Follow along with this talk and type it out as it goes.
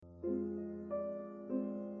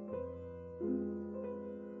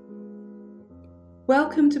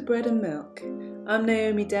Welcome to Bread and Milk. I'm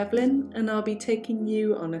Naomi Devlin, and I'll be taking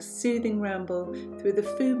you on a soothing ramble through the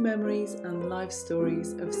food memories and life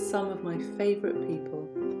stories of some of my favourite people.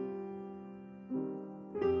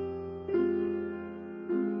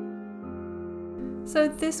 So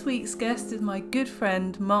this week's guest is my good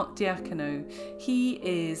friend Mark Diacono. He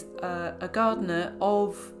is a gardener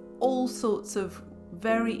of all sorts of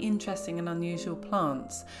very interesting and unusual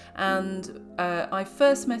plants, and I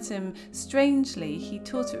first met him, strangely, he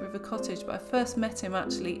taught at River Cottage, but I first met him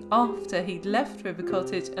actually after he'd left River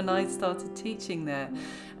Cottage and I started teaching there,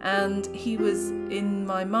 and he was, in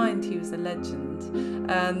my mind, he was a legend,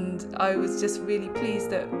 and I was just really pleased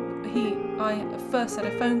that I first had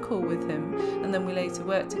a phone call with him and then we later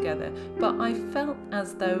worked together, but I felt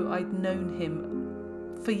as though I'd known him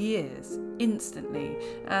for years, instantly,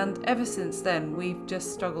 and ever since then we've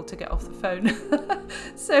just struggled to get off the phone.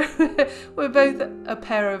 So we're both a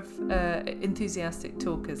pair of enthusiastic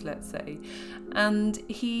talkers, let's say, and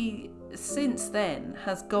he since then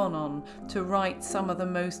has gone on to write some of the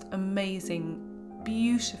most amazing,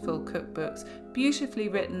 beautiful cookbooks, beautifully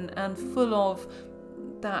written and full of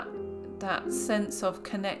that sense of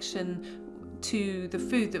connection to the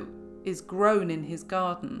food that is grown in his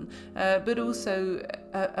garden, but also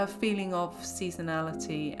a feeling of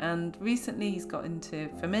seasonality. And recently he's got into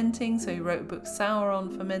fermenting, so he wrote a book, Sour, on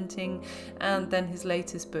fermenting, and then his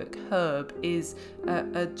latest book, Herb, is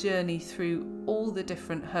a journey through all the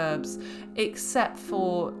different herbs except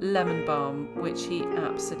for lemon balm, which he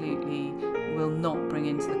absolutely will not bring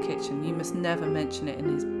into the kitchen. You must never mention it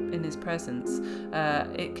in his presence.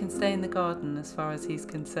 It can stay in the garden as far as he's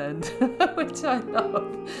concerned, which I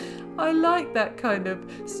love. I like that kind of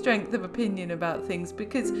strength of opinion about things,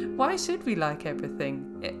 because why should we like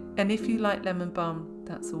everything? And if you like lemon balm,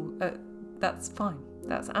 that's all. That's fine.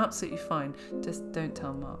 That's absolutely fine. Just don't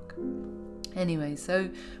tell Mark. Anyway, so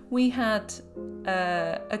we had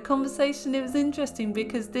a conversation. It was interesting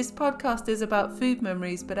because this podcast is about food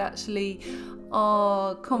memories, but actually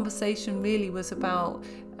our conversation really was about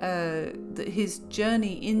his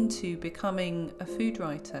journey into becoming a food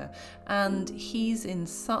writer, and he's in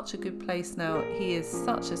such a good place now. He is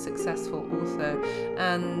such a successful author,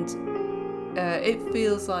 and it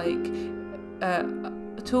feels like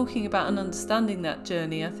talking about and understanding that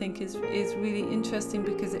journey, I think is really interesting,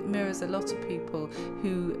 because it mirrors a lot of people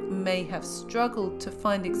who may have struggled to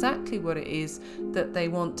find exactly what it is that they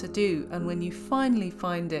want to do, and when you finally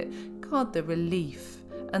find it, God, the relief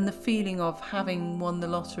and the feeling of having won the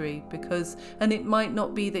lottery, and it might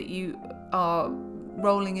not be that you are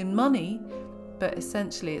rolling in money, but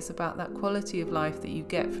essentially it's about that quality of life that you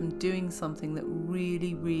get from doing something that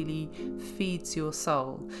really, really feeds your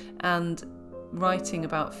soul. And writing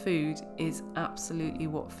about food is absolutely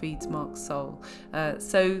what feeds Mark's soul.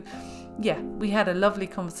 So yeah, we had a lovely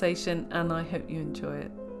conversation and I hope you enjoy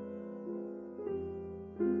it.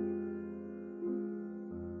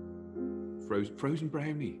 Frozen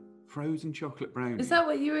brownie, frozen chocolate brownie. Is that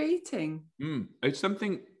what you were eating? It's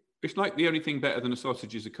like the only thing better than a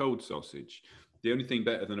sausage is a cold sausage. The only thing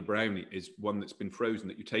better than a brownie is one that's been frozen,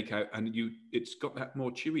 that you take out and it's got that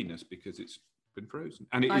more chewiness because it's been frozen,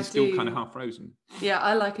 and it is still kind of half frozen. Yeah,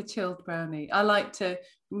 I like a chilled brownie. I like to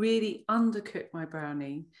really undercook my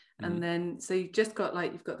brownie, and then so you've got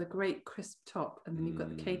the great crisp top, and then you've got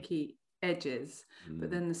the cakey edges,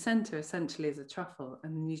 but then the center essentially is a truffle,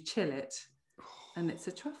 and then you chill it. And it's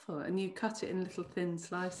a truffle, and you cut it in little thin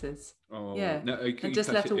slices. Oh, yeah, no, and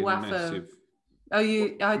just let a wafer. Oh,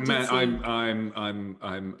 you? I did man, see.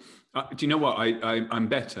 I'm. Do you know what? I'm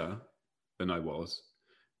better than I was,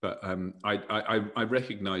 but I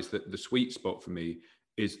recognise that the sweet spot for me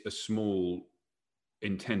is a small,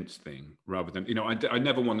 intense thing, rather than, I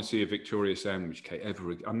never want to see a Victoria sandwich cake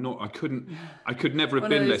ever. I could never have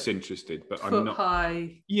been less interested, but I'm not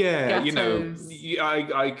high. Yeah, gatos.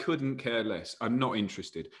 I couldn't care less. I'm not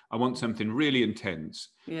interested. I want something really intense,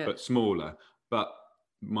 but smaller. But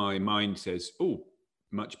my mind says, oh,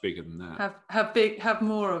 much bigger than that. Have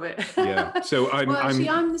more of it. Yeah. So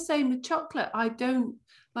I'm the same with chocolate. I don't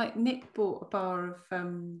like. Nick bought a bar of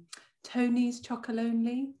Tony's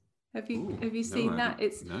Chocolonely. Have you seen that?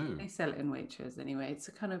 They sell it in Waitrose anyway. It's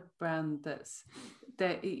a kind of brand that's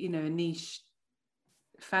a niche,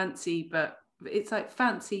 fancy, but it's like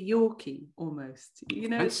fancy Yorkie almost.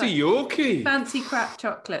 Fancy it's like Yorkie, fancy crap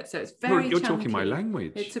chocolate. So it's very. You're chunky. Talking my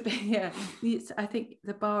language. It's a bit, I think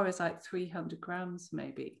the bar is like 300 grams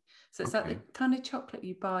maybe. So it's like the kind of chocolate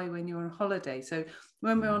you buy when you're on holiday. So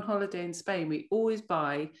when we're on holiday in Spain, we always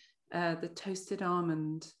buy the toasted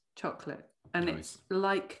almond chocolate. And It's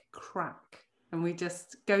like crack. and we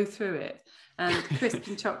just go through it. And crisp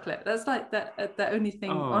and chocolate, that's like the only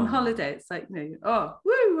thing on Oh. holiday. It's like, woo,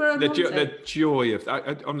 we're on holiday. The joy of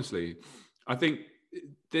honestly, I think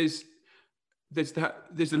there's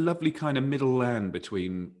a lovely kind of middle land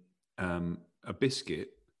between a biscuit,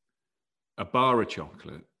 a bar of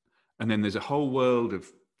chocolate, and then there's a whole world of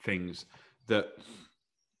things that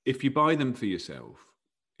if you buy them for yourself,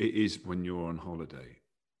 it is when you're on holiday.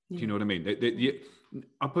 Do you know what I mean?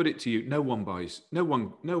 I put it to you, no one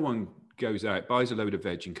goes out, buys a load of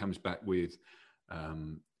veg and comes back with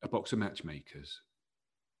a box of matchmakers.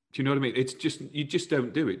 Do you know what I mean? It's just, you just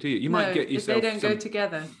don't do it, do you? You might get yourself. They don't go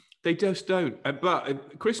together. They just don't.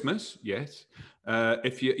 But Christmas, yes.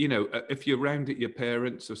 If you're around at your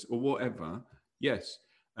parents or whatever, yes.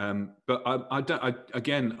 But I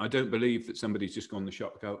don't believe that somebody's just gone to the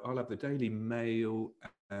shop and go, I'll have the Daily Mail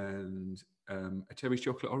and a Terry's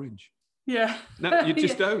chocolate orange. Yeah. No, you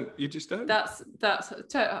just don't. You just don't. That's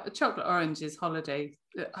chocolate orange is holiday.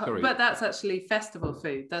 Sorry. But that's actually festival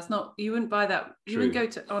food. That's not, you wouldn't buy that. You True.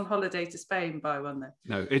 wouldn't go on holiday to Spain and buy one there.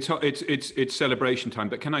 No, it's celebration time.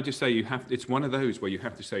 But can I just say, it's one of those where you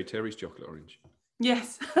have to say Terry's chocolate orange.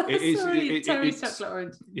 Yes. It is. Terry's chocolate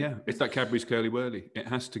orange. Yeah, it's like Cadbury's Curly Whirly.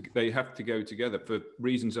 They have to go together for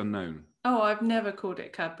reasons unknown. Oh, I've never called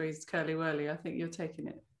it Cadbury's Curly Whirly. I think you're taking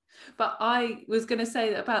it. But I was going to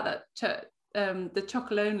say about that the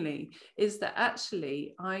chocolate only is that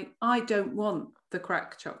actually I don't want the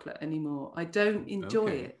crack chocolate anymore. I don't enjoy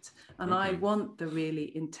it, and I want the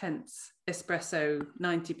really intense espresso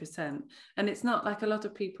 90%. And it's not like a lot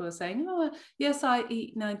of people are saying, oh yes, I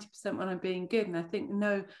eat 90% when I'm being good, and I think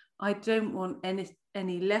no, I don't want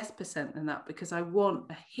any less percent than that, because I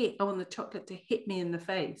want a hit. I want the chocolate to hit me in the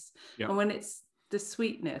face. And when it's the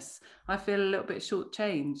sweetness, I feel a little bit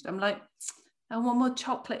shortchanged. I'm like, I want more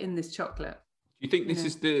chocolate in this chocolate. Do you think this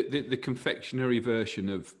is the confectionery version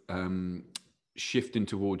of shifting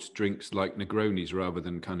towards drinks like Negronis rather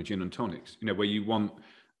than kind of gin and tonics? You know, where you want,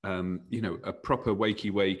 a proper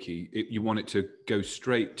wakey. You want it to go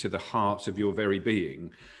straight to the heart of your very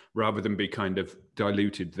being, rather than be kind of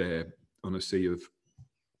diluted there on a sea of,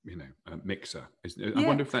 a mixer. I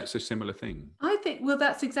wonder if that's a similar thing. I think, well,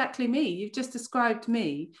 that's exactly me. You've just described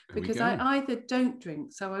me, because I either don't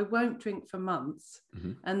drink, so I won't drink for months,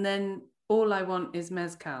 and then all I want is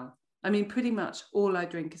mezcal. I mean, pretty much all I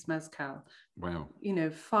drink is mezcal. Wow.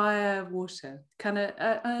 Fire, water. Kind of,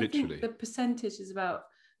 I Literally. think the percentage is about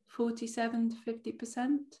 47 to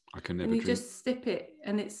 50%. I can never And you drink. just sip it,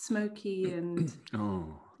 and it's smoky, and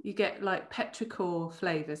you get like petrichor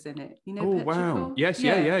flavors in it. You know, oh petrichor? Wow! Yes,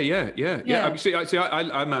 yeah. See,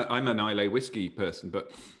 I'm an Islay whiskey person,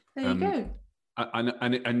 but there you go.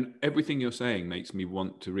 And everything you're saying makes me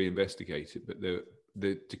want to reinvestigate it. But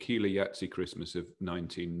the Tequila Yahtzee Christmas of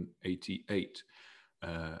 1988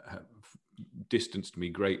 distanced me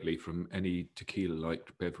greatly from any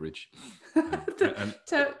tequila-like beverage.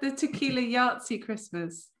 The Tequila Yahtzee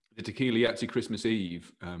Christmas. The Tequila Yahtzee Christmas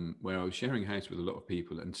Eve, where I was sharing a house with a lot of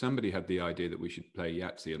people, and somebody had the idea that we should play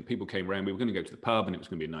Yahtzee, and people came around. We were going to go to the pub, and it was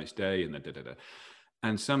going to be a nice day, and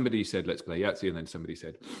And somebody said, let's play Yahtzee. And then somebody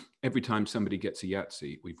said, every time somebody gets a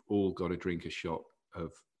Yahtzee, we've all got to drink a shot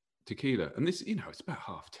of tequila. And this, it's about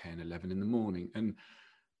 10:30, 11 in the morning. And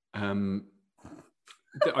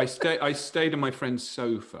I stayed on my friend's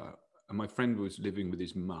sofa, and my friend was living with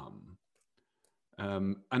his mum.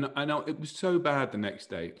 And it was so bad the next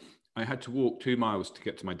day. I had to walk 2 miles to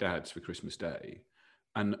get to my dad's for Christmas Day.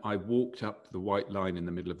 And I walked up the white line in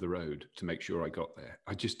the middle of the road to make sure I got there.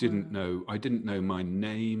 I just didn't know. I didn't know my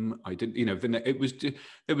name. I didn't,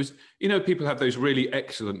 there was, people have those really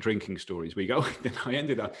excellent drinking stories where you go, then I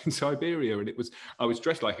ended up in Siberia, and I was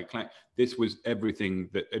dressed like a clown. This was everything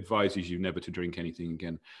that advises you never to drink anything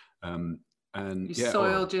again. And you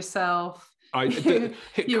soiled yourself.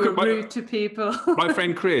 You were rude to people. My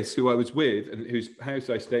friend Chris, who I was with and whose house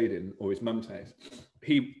I stayed in, or his mum's house,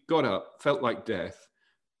 he got up, felt like death,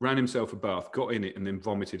 ran himself a bath, got in it, and then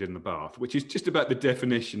vomited in the bath, which is just about the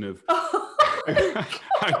definition of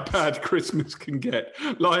how bad Christmas can get,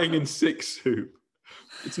 lying in sick soup.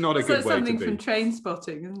 It's not a good way to be. Something from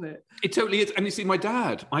Trainspotting, isn't it? It totally is. And you see, my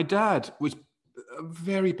dad was a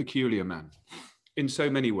very peculiar man in so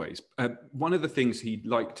many ways. One of the things he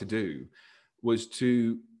liked to do was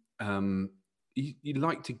to, he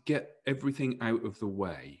liked to get everything out of the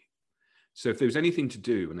way. So if there was anything to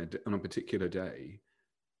do on a particular day,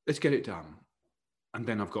 let's get it done. And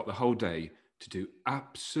then I've got the whole day to do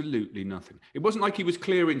absolutely nothing. It wasn't like he was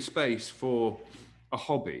clearing space for a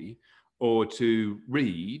hobby or to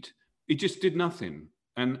read. He just did nothing.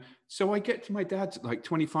 And so I get to my dad's at like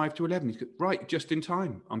 25 to 11. He's got, right, just in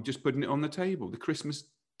time. I'm just putting it on the table, the Christmas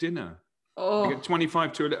dinner. I get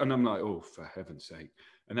 25 to 11, and I'm like, oh, for heaven's sake.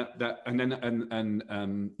 And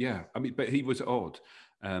yeah, I mean, but he was odd.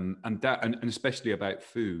 And especially about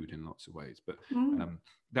food in lots of ways. But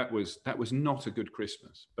that was not a good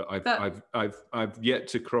Christmas. But I've yet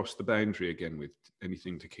to cross the boundary again with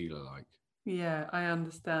anything tequila like. Yeah, I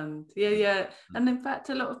understand. Yeah. And in fact,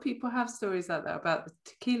 a lot of people have stories like that about the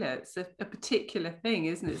tequila. It's a particular thing,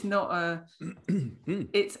 isn't it? It's not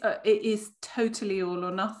it is totally all or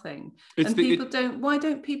nothing. Why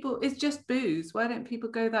don't people, it's just booze. Why don't people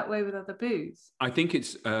go that way with other booze? I think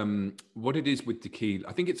it's what it is with tequila.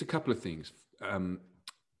 I think it's a couple of things.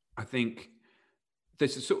 I think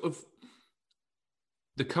there's a sort of,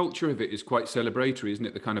 the culture of it is quite celebratory, isn't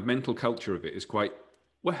it? The kind of mental culture of it is quite,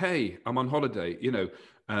 well, hey, I'm on holiday,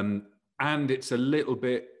 and it's a little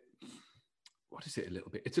bit, what is it a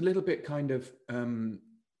little bit? It's a little bit kind of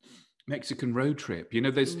Mexican road trip.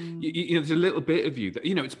 There's there's a little bit of you that,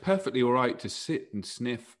 it's perfectly all right to sit and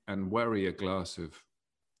sniff and worry a glass of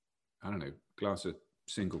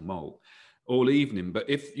single malt all evening. But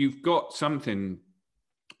if you've got something,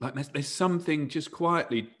 like there's something just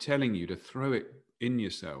quietly telling you to throw it in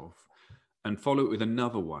yourself and follow it with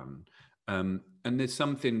another one. And there's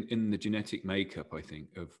something in the genetic makeup, I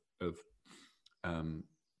think, of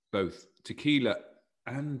both tequila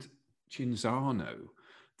and Cinzano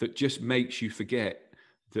that just makes you forget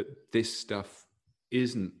that this stuff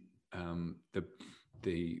isn't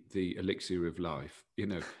the elixir of life.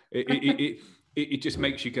 It just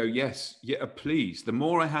makes you go, yes, yeah, please. The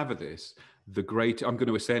more I have of this, the greater I'm going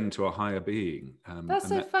to ascend to a higher being. That's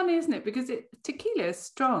so funny, isn't it? Because tequila is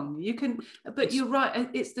strong. But you're right.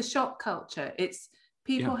 It's the shot culture. It's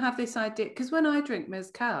people have this idea, because when I drink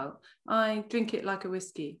mezcal, I drink it like a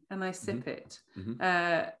whiskey and I sip it.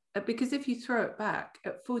 Because if you throw it back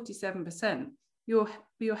at 47%, your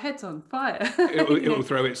head's on fire. It will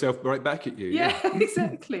throw itself right back at you. Yeah,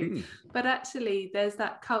 exactly. But actually, there's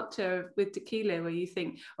that culture with tequila where you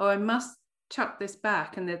think, oh, I must chuck this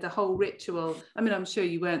back, and there's the whole ritual. I mean, I'm sure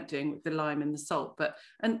you weren't doing with the lime and the salt, but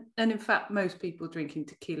and in fact, most people drinking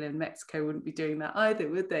tequila in Mexico wouldn't be doing that either,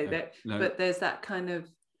 would they? No. But there's that kind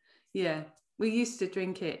of, yeah. We used to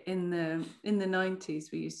drink it in the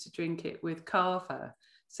 90s. We used to drink it with cava.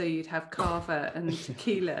 So you'd have cava and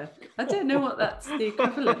tequila. I don't know what that's the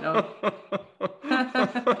equivalent of.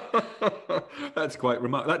 That's quite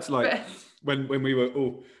remarkable. That's like when we were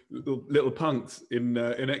all little punks in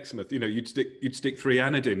Exmouth. You'd stick 3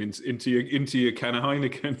 anodin into your can of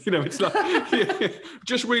Heineken. It's like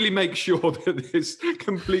just really make sure that this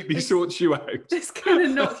completely sorts you out. It's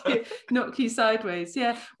going to knock you sideways.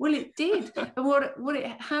 Yeah. Well, it did. And what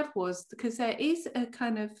it had was, because there is a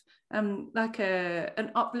kind of like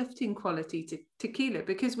an uplifting quality to tequila,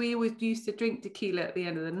 because we always used to drink tequila at the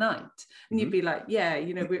end of the night, and you'd be like, yeah,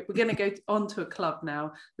 we're going to go on to a club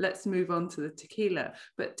now, let's move on to the tequila.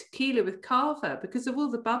 But tequila with cava, because of all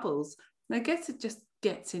the bubbles, I guess it just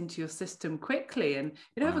gets into your system quickly, and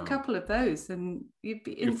you'd have a couple of those and you'd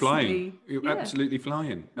be instantly... You're absolutely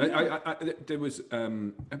flying. Yeah. There was I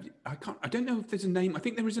don't know if there's a name. I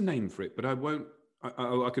think there is a name for it, but I won't.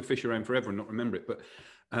 I could fish around forever and not remember it. But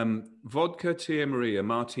vodka, Tia Maria,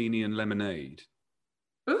 martini, and lemonade.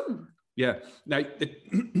 Ooh. Yeah. Now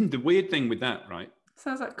the weird thing with that, right?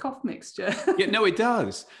 Sounds like cough mixture. Yeah, no, it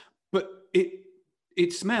does. But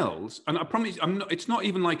it smells, and I promise, it's not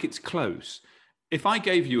even like it's close. If I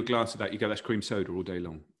gave you a glass of that, you go, that's cream soda all day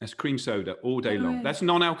long. That's cream soda all day long. That's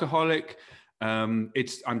non-alcoholic. I'm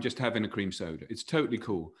just having a cream soda. It's totally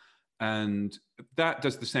cool. And that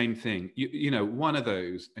does the same thing. One of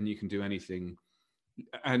those, and you can do anything.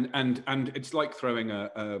 And it's like throwing a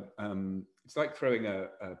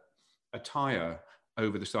tire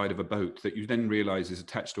over the side of a boat that you then realize is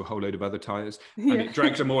attached to a whole load of other tires, and it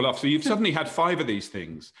drags them all off. So you've suddenly had 5 of these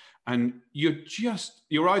things, and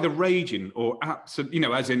you're either raging or absolutely,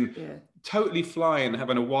 as in totally flying,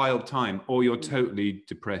 having a wild time, or you're totally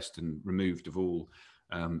depressed and removed of all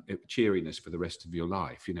cheeriness for the rest of your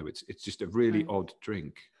life. It's just a really odd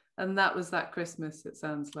drink. And that was that Christmas, it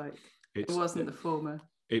sounds like. It wasn't the former.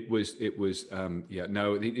 It was. It's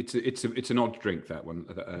an odd drink, that one.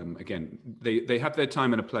 Again, they have their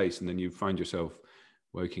time and a place, and then you find yourself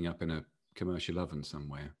waking up in a commercial oven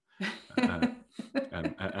somewhere,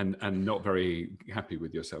 and not very happy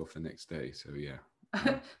with yourself the next day. So yeah.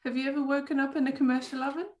 Have you ever woken up in a commercial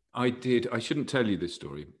oven? I did. I shouldn't tell you this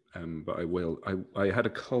story, but I will. I had a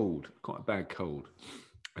cold, quite a bad cold,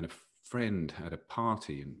 and a friend had a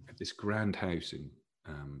party at this grand house in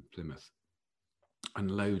Plymouth. And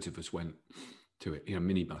loads of us went to it,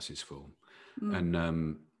 minibuses full. Mm.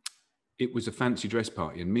 And it was a fancy dress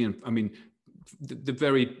party. And the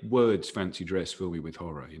very words fancy dress fill me with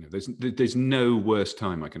horror. There's no worse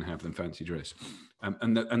time I can have than fancy dress.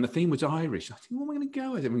 And the theme was Irish. I think, what am I going to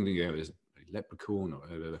go as? I'm going to go as Leprechaun or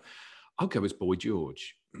I'll go as Boy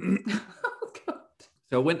George. Oh, God.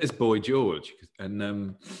 So I went as Boy George, and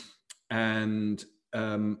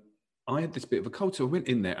I had this bit of a cold, so I went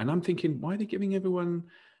in there, and I'm thinking, why are they giving everyone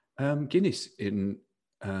Guinness in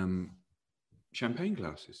champagne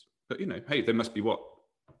glasses? But hey, there must be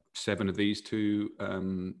 7 of these to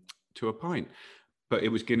a pint, but it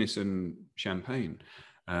was Guinness and champagne.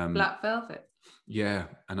 Black velvet. Yeah,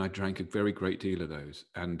 and I drank a very great deal of those,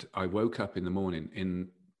 and I woke up in the morning in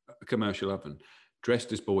a commercial oven,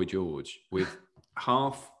 dressed as Boy George, with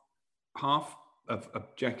half of a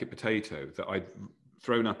jacket potato that I'd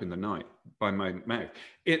thrown up in the night by my mouth.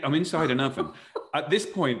 I'm inside an oven. At this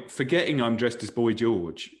point, forgetting I'm dressed as Boy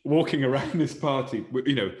George, walking around this party,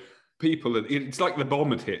 people, it's like the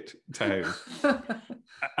bomb had hit town.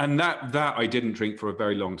 And that I didn't drink for a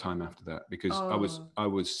very long time after that, because I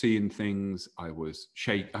was seeing things, I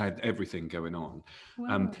had everything going on.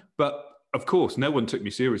 Wow. But of course, no one took me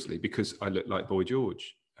seriously because I looked like Boy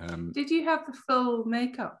George. Did you have the full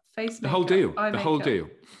makeup, face the makeup, whole deal, eye the makeup? whole deal,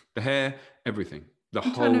 the hair, everything, the I'm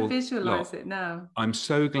whole trying to visualize lot. it now. I'm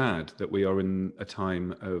so glad that we are in a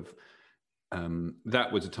time of,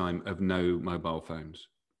 that was a time of no mobile phones.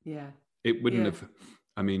 Yeah. It wouldn't have,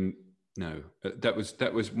 no,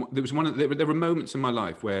 there were moments in my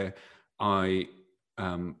life where I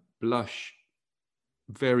blush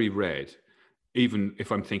very red, even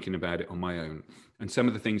if I'm thinking about it on my own. And some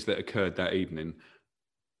of the things that occurred that evening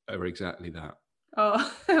are exactly that.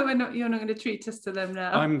 Oh, you're not going to treat us to them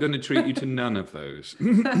now. I'm going to treat you to none of those.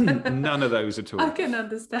 None of those at all. I can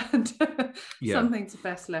understand. Yeah. Some things are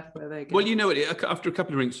best left where they go. Well, after a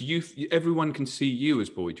couple of drinks, everyone can see you as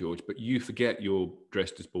Boy George, but you forget you're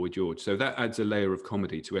dressed as Boy George. So that adds a layer of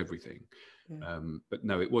comedy to everything. Yeah. But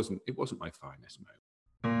no, it wasn't my finest moment.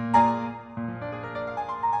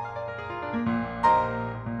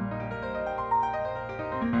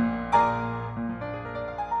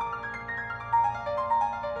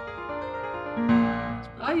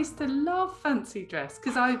 I used to love fancy dress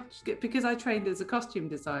because I trained as a costume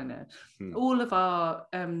designer. All of our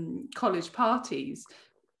college parties,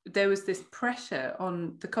 there was this pressure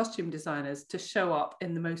on the costume designers to show up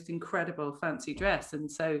in the most incredible fancy dress. And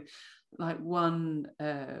so like one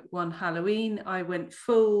Halloween, I went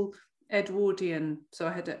full Edwardian. So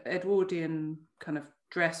I had an Edwardian kind of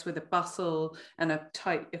dress with a bustle and a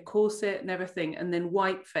corset and everything, and then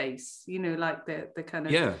white face, like the kind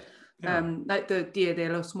of... Yeah. Like the Dia de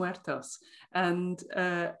los Muertos, and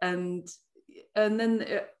then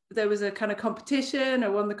there was a kind of competition. I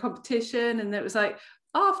won the competition, and it was like,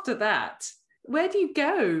 after that, where do you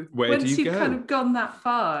go once you've kind of gone that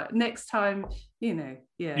far? Next time, yeah.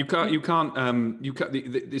 You can't.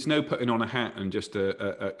 There's no putting on a hat and just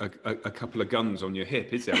a couple of guns on your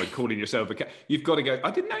hip, is there? And calling yourself a cat. You've got to go.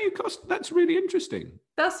 I didn't know you cost. That's really interesting.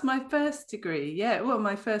 That's my first degree. Yeah. Well,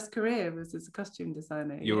 my first career was as a costume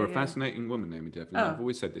designer. You're a fascinating woman, Amy. Definitely. Oh. I've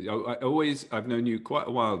always said that. I've known you quite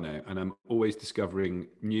a while now, and I'm always discovering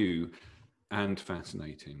new and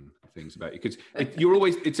fascinating things about you, because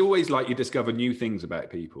it's always like you discover new things about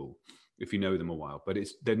people if you know them a while, but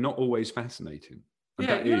they're not always fascinating. And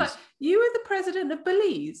like, you were the president of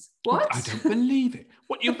Belize. What? I don't believe it.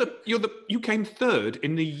 What, you came third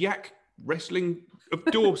in the Yak Wrestling of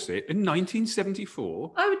Dorset in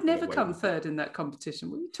 1974. I would never come third in that competition.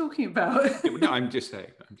 What are you talking about? No, I'm just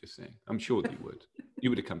saying. I'm sure that you would. You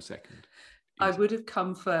would have come second. I would have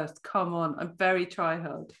come first. Come on. I'm very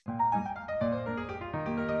try-hard.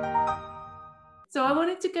 So I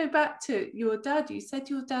wanted to go back to your dad. You said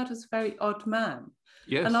your dad was a very odd man.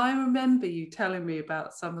 Yes. And I remember you telling me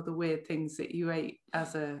about some of the weird things that you ate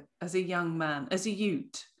as a young man, as a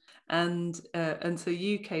youth. And so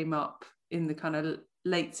you came up in the kind of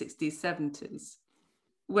late 60s, 70s,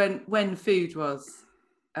 when food was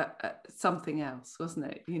something else, wasn't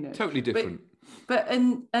it? Totally different. But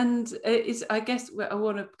it's, I guess I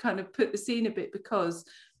want to kind of put the scene a bit, because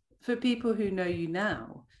for people who know you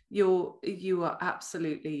now, you are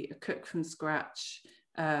absolutely a cook from scratch.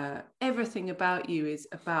 Everything about you is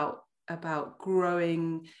about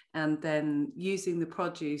growing and then using the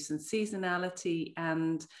produce and seasonality,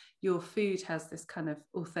 and your food has this kind of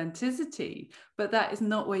authenticity. But that is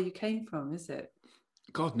not where you came from, is it?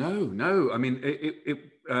 God, no. I mean,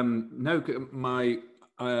 no. My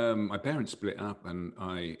parents split up, and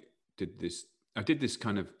I did this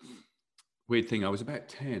kind of weird thing. I was about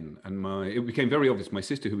 10, and it became very obvious. My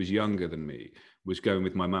sister, who was younger than me, was going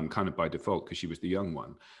with my mum kind of by default because she was the young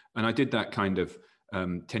one. And I did that kind of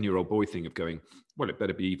 10-year-old boy thing of going, well, it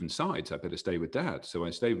better be even sides. I better stay with Dad. So I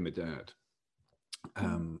stayed with my dad.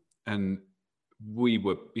 And we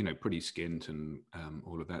were, pretty skint and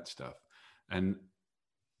all of that stuff. And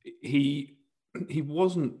he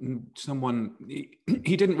wasn't someone,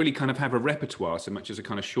 he didn't really kind of have a repertoire so much as a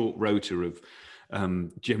kind of short rota of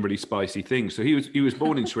generally spicy things. So he was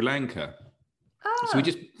born in Sri Lanka. So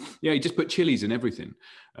he just put chilies in everything.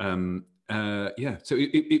 So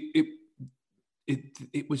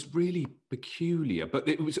it was really peculiar, but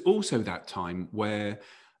it was also that time where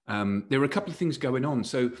there were a couple of things going on.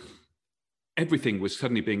 So everything was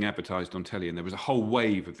suddenly being advertised on telly, and there was a whole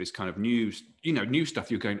wave of this kind of new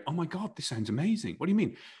stuff. You're going, oh my God, this sounds amazing. What do you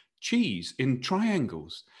mean? Cheese in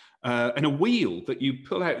triangles, and a wheel that you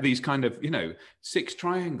pull out these kind of, 6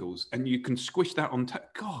 triangles, and you can squish that on.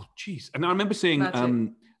 God, geez. And I remember seeing,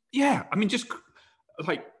 just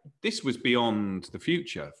like this was beyond the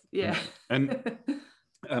future. Yeah. And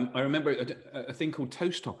I remember a thing called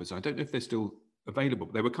toast toppers. I don't know if they're still available,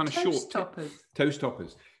 but they were kind of toast short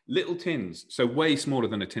toppers. Little tins, so way smaller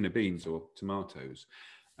than a tin of beans or tomatoes.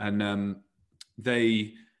 And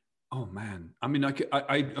they, oh man, I mean,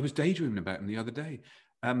 I was daydreaming about them the other day.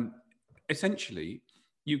 Essentially,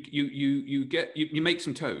 you make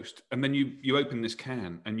some toast, and then you open this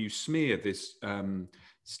can and you smear this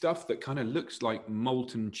stuff that kind of looks like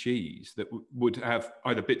molten cheese that would have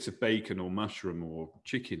either bits of bacon or mushroom or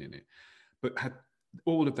chicken in it, but had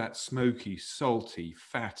all of that smoky, salty,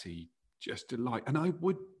 fatty, just delight. And I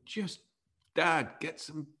would just, Dad, get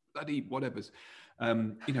some bloody whatevers,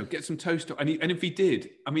 get some toast. And if he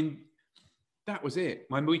did, I mean, that was it.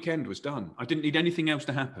 My weekend was done. I didn't need anything else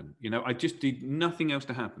to happen. I just did nothing else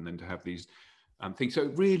to happen than to have these things. So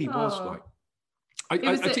it really was like, it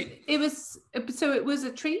was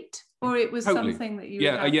a treat, or it was totally something that you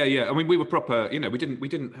yeah. I mean, we were proper, we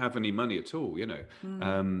didn't have any money at all,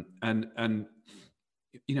 and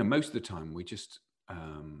most of the time we just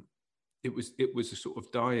it was a sort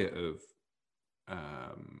of diet of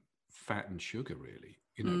fat and sugar, really,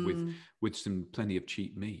 with some plenty of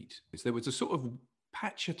cheap meat. There was a sort of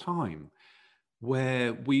patch of time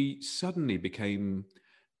where we suddenly became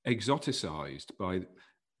exoticized by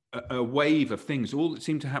a wave of things, all that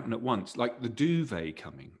seemed to happen at once, like the duvet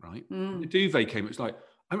coming, right? The duvet came. It was like,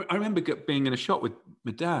 I remember being in a shop with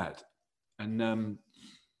my dad, and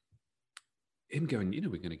him going,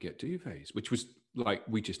 we're going to get duvets, which was like,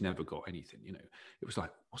 we just never got anything, It was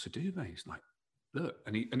like, what's a duvet? It's like, look,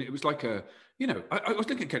 and it was like I was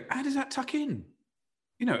looking at, how does that tuck in?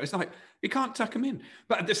 It's like, you can't tuck them in.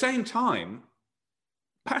 But at the same time,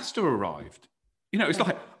 pasta arrived. It's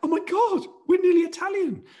like, oh my God, we're nearly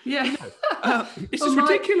Italian. Yeah. This is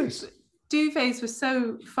ridiculous. Duvets were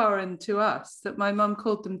so foreign to us that my mum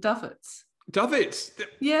called them dovets. Dovets?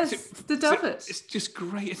 Yes, the dovets. It's just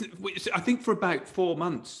great, isn't it? I think for about 4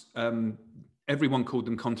 months, everyone called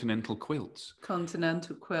them continental quilts.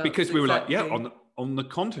 Continental quilts. Because we were like, yeah, on the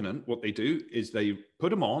continent, what they do is they put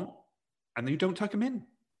them on and then you don't tuck them in.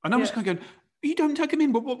 And I was kind of going, you don't tuck them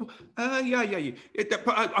in? But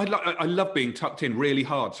I love being tucked in really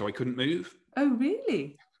hard so I couldn't move. Oh,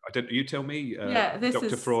 really? I don't. You tell me,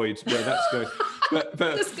 Dr. Freud, where that's going. But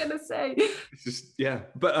just gonna say, it's just, yeah.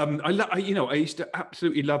 But I used to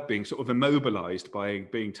absolutely love being sort of immobilized by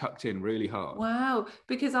being tucked in really hard. Wow,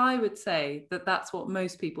 because I would say that that's what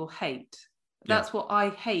most people hate. That's what I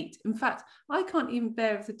hate. In fact, I can't even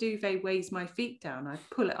bear if the duvet weighs my feet down. I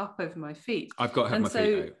pull it up over my feet. I've got to have my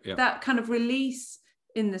feet out. Yeah. That kind of release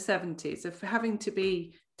in the 70s of having to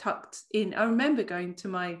be tucked in. I remember going to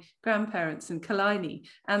my grandparents in Columnist,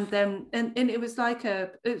 and it was like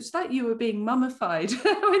you were being mummified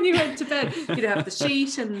when you went to bed. You'd have the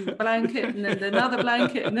sheet and the blanket, and then another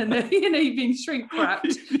blanket, and then you're being shrink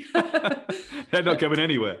wrapped. They're not going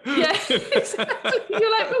anywhere. Yeah, exactly.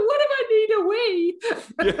 You're like, but what if I need a wee?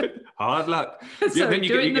 Yeah, hard luck. So then you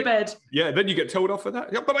get in the bed. Yeah, then you get told off for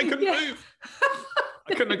that. Yeah, but I couldn't move.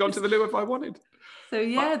 I couldn't have gone to the loo if I wanted. So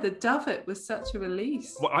the dovet was such a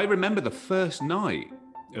release. Well, I remember the first night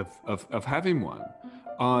of having one.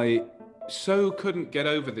 I so couldn't get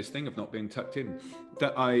over this thing of not being tucked in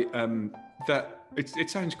that it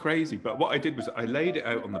sounds crazy, but what I did was I laid it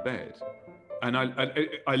out on the bed, and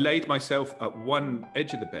I laid myself at one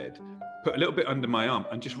edge of the bed, put a little bit under my arm,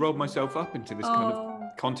 and just rolled myself up into this kind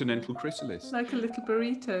of continental chrysalis, like a little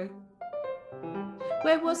burrito.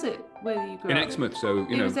 Where was it? Where you grew up? In Exmouth, so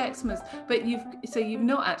it was Exmouth, but you've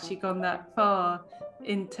not actually gone that far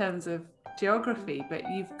in terms of geography, but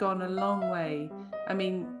you've gone a long way. I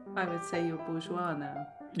mean, I would say you're bourgeois now.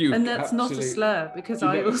 You And that's not a slur, because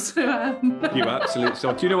I also am. You absolute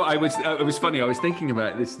soul. Do you know what? It was funny. I was thinking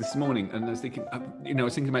about this morning, and I was thinking, I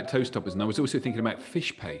was thinking about toast toppers, and I was also thinking about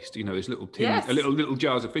fish paste. You know, those little tins, Yes. little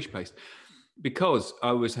jars of fish paste, because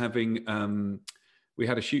I was having. We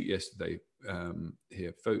had a shoot yesterday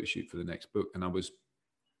here, photo shoot for the next book, and I was.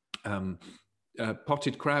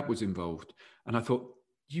 Potted crab was involved, and I thought,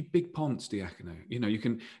 you big ponce, Diacono. You know, you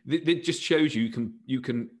can. It just shows you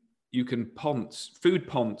can ponce, food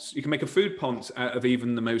ponce. You can make a food ponce out of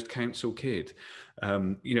even the most council kid.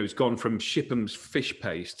 It's gone from Shipham's fish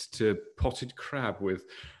paste to potted crab with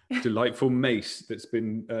delightful mace that's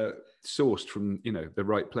been sourced from the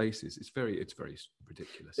right places. It's very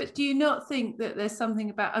ridiculous. But do you not think that there's something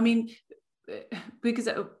about? I mean, because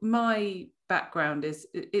my background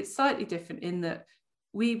it's slightly different in that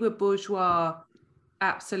we were bourgeois,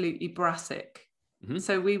 absolutely brassic. Mm-hmm.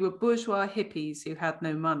 So we were bourgeois hippies who had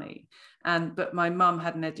no money, but my mum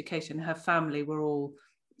had an education. Her family were all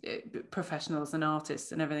professionals and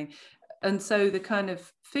artists and everything, and so the kind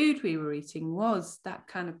of food we were eating was that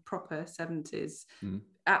kind of proper 70s,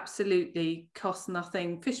 absolutely cost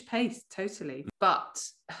nothing fish paste, totally. But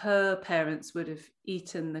her parents would have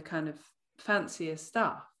eaten the kind of fancier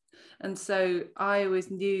stuff, and so I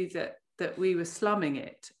always knew that we were slumming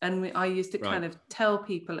it, and I used to kind of tell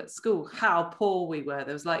people at school how poor we were. It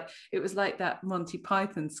was like that Monty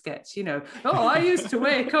Python sketch, I used to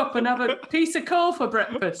wake up and have a piece of coal for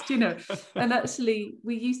breakfast, and actually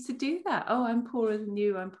we used to do that. Oh, I'm poorer than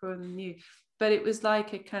you, but it was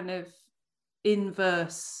like a kind of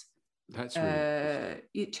inverse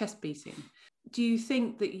chest beating. Do you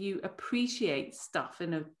think that you appreciate stuff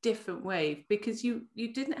in a different way because you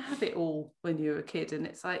didn't have it all when you were a kid, and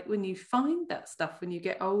it's like when you find that stuff when you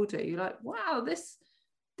get older, you're like, wow, this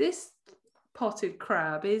potted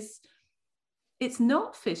crab it's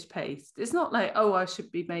not fish paste. It's not like, oh, I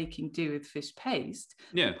should be making do with fish paste.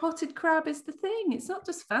 Yeah, potted crab is the thing. It's not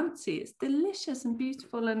just fancy, it's delicious and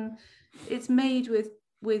beautiful, and it's made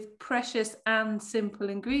with precious and simple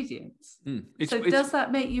ingredients. Does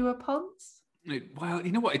that make you a ponce? Well,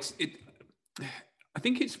 you know what? I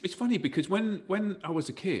think it's funny because when I was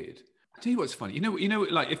a kid, I tell you what's funny.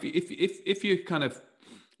 Like if you kind of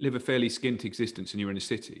live a fairly skint existence and you're in a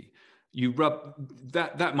city, you rub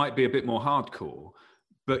that might be a bit more hardcore,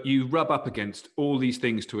 but you rub up against all these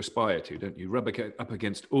things to aspire to, don't you? Rub up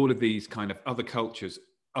against all of these kind of other cultures,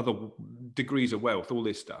 other degrees of wealth, all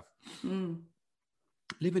this stuff.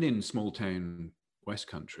 Living in small town West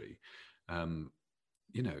Country.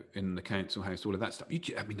 In the council house, all of that stuff.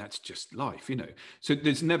 That's just life, So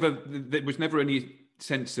there was never any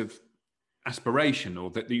sense of aspiration or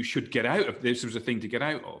that you should get out of this. Was a thing to get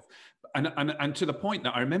out of, and to the point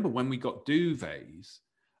that I remember when we got duvets,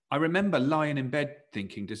 I remember lying in bed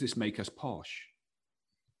thinking, does this make us posh?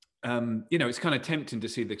 It's kind of tempting to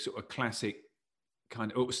see the sort of classic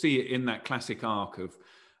or see it in that classic arc of,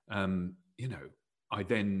 I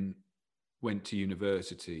then went to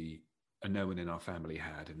university. And no one in our family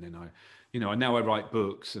had, and then now I write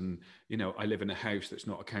books, and I live in a house that's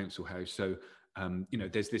not a council house, so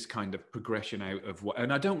there's this kind of progression out of what,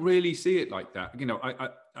 and I don't really see it like that.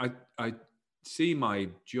 I see my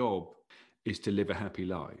job is to live a happy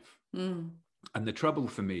life, and the trouble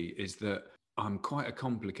for me is that I'm quite a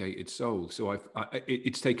complicated soul, so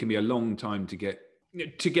it's taken me a long time to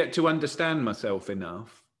get to understand myself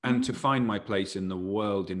enough and to find my place in the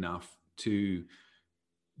world enough to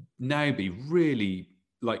now be really,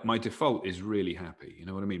 like, my default is really happy, you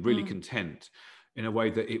know what I mean? Really content, in a way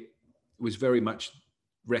that it was very much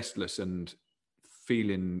restless and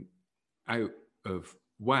feeling out of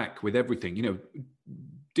whack with everything,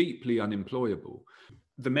 deeply unemployable.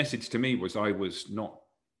 The message to me was I was not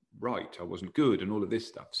right, I wasn't good, and all of this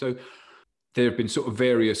stuff. So there have been sort of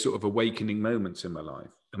various sort of awakening moments in my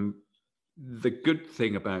life. And the good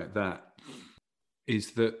thing about that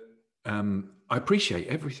is that I appreciate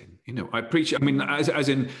everything, I appreciate, as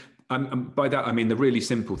in, by that, I mean the really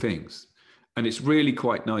simple things. And it's really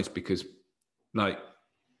quite nice because, like,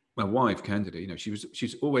 my wife, Candida,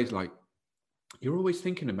 she's always like, you're always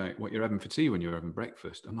thinking about what you're having for tea when you're having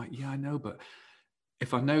breakfast. I'm like, yeah, I know, but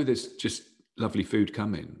if I know there's just lovely food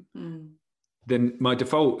coming, then my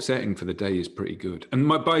default setting for the day is pretty good. And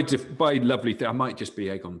by lovely thing, I might just be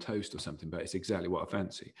egg on toast or something, but it's exactly what I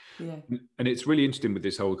fancy. Yeah. And it's really interesting with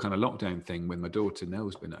this whole kind of lockdown thing when my daughter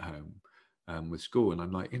Nell's been at home with school, and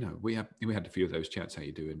I'm like, we had a few of those chats. How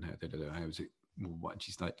you doing? How's it? What? And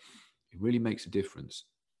she's like, it really makes a difference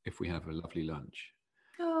if we have a lovely lunch.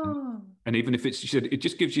 Oh, And even if it's, it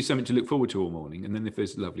just gives you something to look forward to all morning. And then if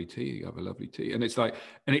there's lovely tea, you have a lovely tea. And it's like,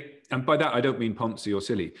 and by that, I don't mean poncy or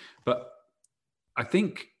silly, but I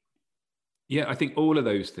think all of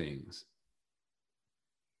those things,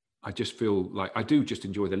 I just feel like I do just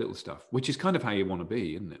enjoy the little stuff, which is kind of how you want to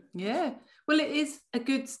be, isn't it? Yeah. Well, it is a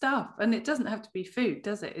good stuff, and it doesn't have to be food,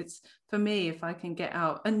 does it? It's, for me, if I can get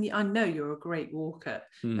out, and I know you're a great walker.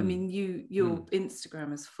 I mean, your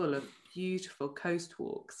Instagram is full of beautiful coast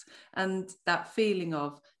walks, and that feeling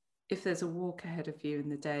of, if there's a walk ahead of you in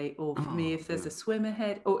the day, or for me, if there's a swim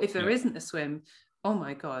ahead, or if there isn't a swim, oh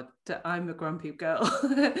my God, I'm a grumpy girl.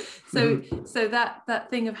 so that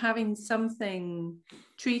thing of having something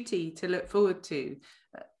treaty to look forward to.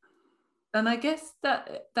 And I guess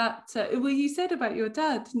that well, you said about your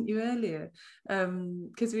dad, didn't you, earlier?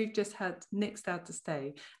 Because we've just had Nick's dad to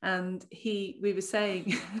stay, and we were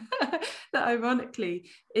saying that ironically,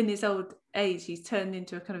 in his old age, he's turned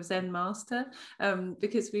into a kind of Zen master.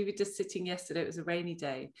 Because we were just sitting yesterday, it was a rainy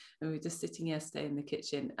day, and we were just sitting yesterday in the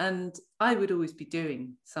kitchen, and I would always be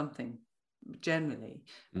doing something, generally,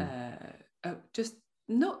 just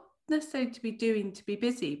not necessarily to be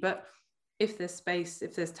busy, but if there's space,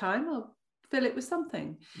 if there's time, I'll fill it with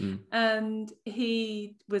something. And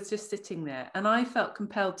he was just sitting there, and I felt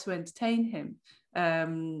compelled to entertain him.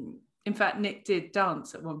 In fact, Nick did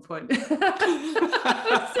dance at one point. It's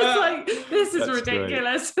just like, this is That's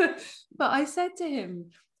ridiculous. But I said to him,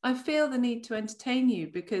 I feel the need to entertain you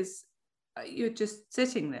because you're just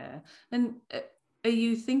sitting there. And are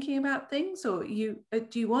you thinking about things, or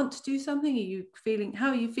do you want to do something? How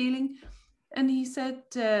are you feeling? And he said,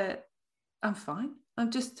 I'm fine. I'm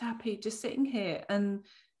just happy just sitting here, and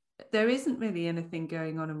there isn't really anything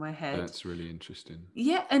going on in my head. That's really interesting.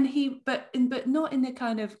 Yeah, and but not in the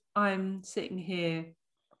kind of, I'm sitting here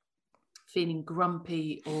feeling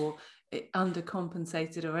grumpy or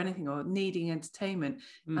undercompensated or anything, or needing entertainment.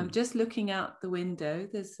 I'm just looking out the window.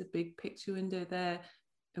 There's a big picture window there.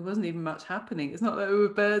 There wasn't even much happening. It's not that there were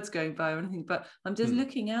birds going by or anything, but I'm just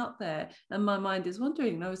looking out there, and my mind is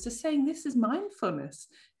wandering. And I was just saying, this is mindfulness.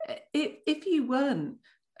 If you weren't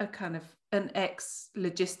a kind of an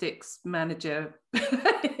ex-logistics manager with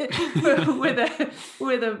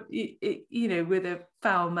a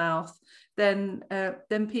foul mouth, then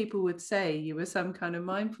people would say you were some kind of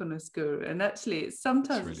mindfulness guru. And actually, it's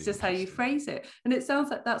really just how you phrase it. And it sounds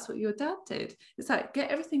like that's what your dad did. It's like, get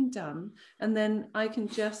everything done, and then I can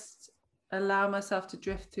just allow myself to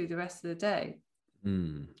drift through the rest of the day.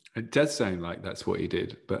 It does sound like that's what he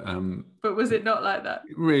did, but was it not like that?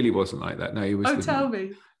 It really wasn't like that. No, he was. Tell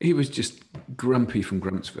me. He was just grumpy from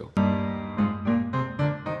Grumpsville.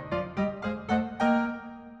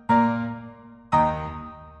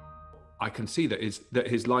 I can see that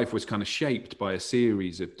his life was kind of shaped by a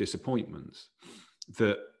series of disappointments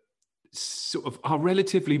that sort of are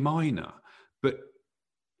relatively minor, but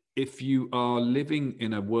if you are living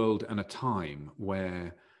in a world and a time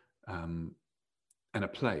where and a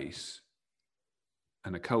place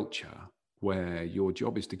and a culture where your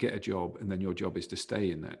job is to get a job, and then your job is to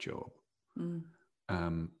stay in that job,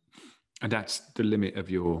 and that's the limit of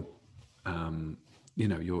your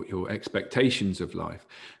your expectations of life,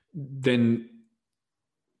 then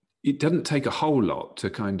it doesn't take a whole lot to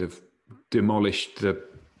kind of demolish the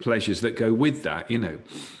pleasures that go with that,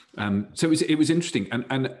 so it was interesting,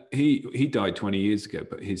 and he died 20 years ago,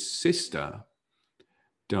 but his sister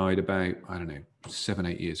died about, I don't know,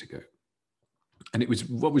 7-8 years ago. And it was,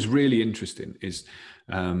 what was really interesting is,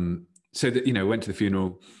 so that, went to the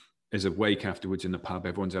funeral, there's a wake afterwards in the pub,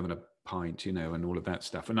 everyone's having a pint, and all of that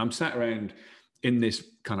stuff. And I'm sat around in this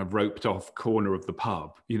kind of roped off corner of the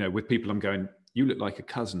pub, with people, I'm going, you look like a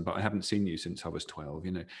cousin, but I haven't seen you since I was 12,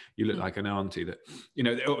 you look like an auntie that,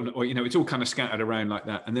 or it's all kind of scattered around like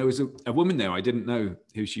that. And there was a woman there, I didn't know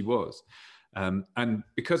who she was. And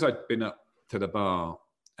because I'd been up to the bar,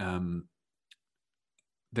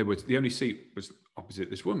 the only seat was opposite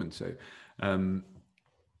this woman. So I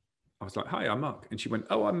was like, hi, I'm Mark. And she went,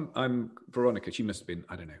 oh, I'm Veronica. She must have been,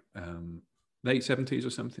 I don't know, late 70s or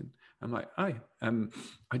something. I'm like, hi.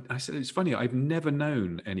 I said, it's funny, I've never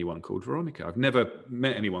known anyone called Veronica. I've never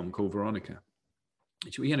met anyone called Veronica.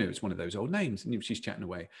 And she, it's one of those old names. And she's chatting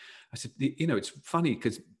away. I said, it's funny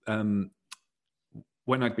because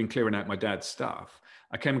when I'd been clearing out my dad's stuff,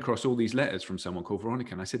 I came across all these letters from someone called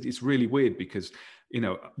Veronica. And I said, it's really weird because,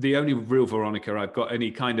 the only real Veronica I've got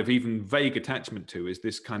any kind of even vague attachment to is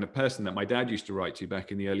this kind of person that my dad used to write to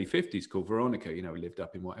back in the early 50s called Veronica, lived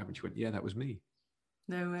up in whatever. And she went, yeah, that was me.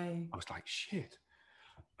 No way. I was like, shit.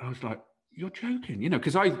 I was like, you're joking,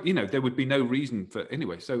 because there would be no reason for,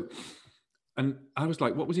 anyway. So, and I was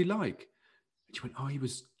like, what was he like? And she went, oh, he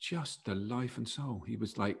was just the life and soul. He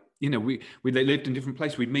was like, they lived in different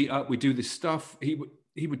places. We'd meet up, we'd do this stuff. He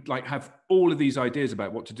would like have all of these ideas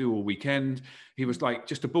about what to do all weekend. He was like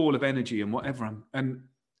just a ball of energy and whatever. And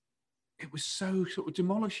it was so sort of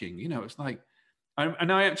demolishing, it's like,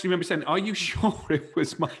 and I actually remember saying, are you sure it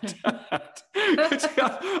was my dad?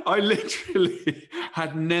 I literally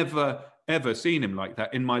had never, ever seen him like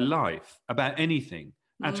that in my life about anything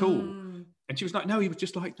at all. And she was like, no, he was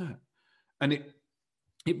just like that. And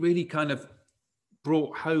it really kind of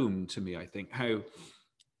brought home to me, I think, how,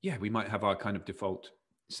 we might have our kind of default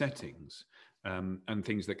settings and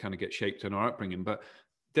things that kind of get shaped in our upbringing. But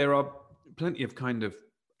there are plenty of kind of,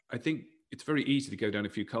 I think it's very easy to go down a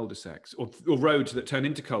few cul-de-sacs or roads that turn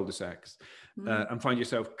into cul-de-sacs and find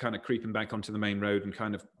yourself kind of creeping back onto the main road and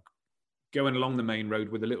kind of going along the main road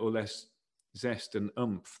with a little less zest and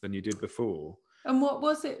oomph than you did before. And what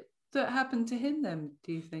was it that happened to him then,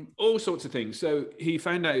 do you think? All sorts of things. So he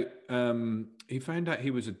found out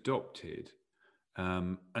he was adopted.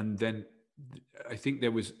 And then I think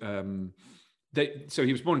there was, so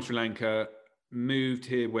he was born in Sri Lanka, moved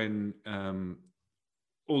here when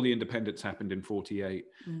all the independence happened in 48.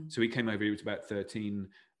 So he came over, he was about 13.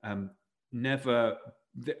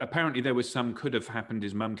 Apparently there was could have happened.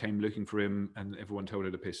 His mum came looking for him and everyone told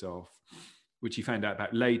her to piss off, which he found out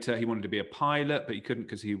about later. He wanted to be a pilot, but he couldn't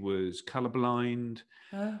because he was colorblind.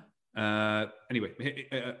 Anyway,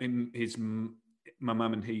 my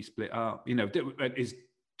mum and he split up. His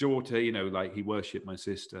daughter, like he worshipped my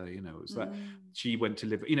sister. It was like she went to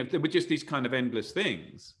live. There were just these kind of endless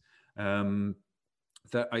things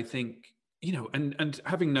that I think, and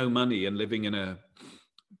having no money and living in a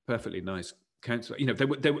perfectly nice council.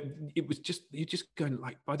 It was just you're just going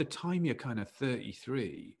like by the time you're kind of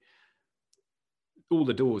 33. All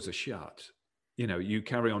the doors are shut. You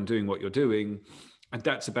carry on doing what you're doing, and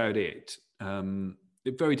that's about it. A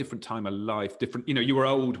very different time of life. Different, you were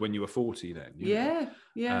old when you were 40 then. Yeah.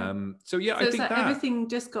 So I think like that everything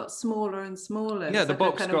just got smaller and smaller. Yeah, the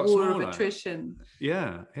box kind got of war smaller. Of attrition.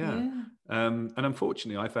 Yeah. And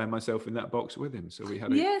unfortunately, I found myself in that box with him. So we had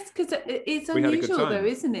because it's unusual though,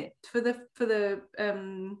 isn't it?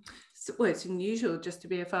 It's unusual just to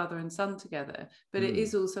be a father and son together, but it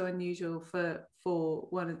is also unusual for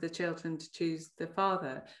one of the children to choose the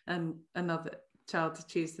father and another child to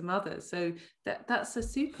choose the mother. So that's a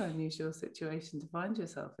super unusual situation to find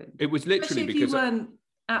yourself in. It was literally especially if you weren't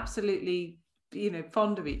absolutely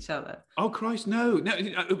fond of each other. Oh Christ, no.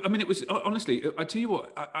 I mean, it was honestly, I tell you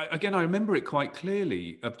what, I remember it quite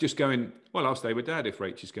clearly of just going, well, I'll stay with dad if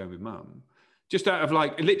Rachel's going with mum. Just out of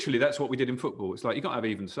like, literally, that's what we did in football. It's like, you got to have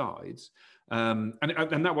even sides. And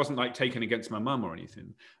that wasn't like taken against my mum or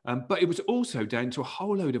anything. But it was also down to a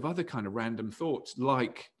whole load of other kind of random thoughts,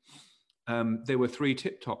 like there were 3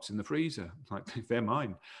 Tip Tops in the freezer. Like, they're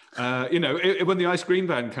mine. When the ice cream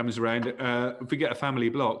van comes around, if we get a family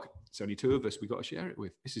block, it's only 2 of us we got to share it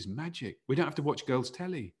with. This is magic. We don't have to watch girls'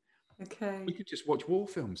 telly. Okay. We could just watch war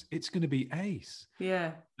films. It's going to be ace.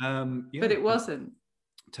 Yeah. But it wasn't.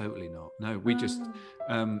 Totally not. No, we just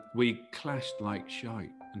we clashed like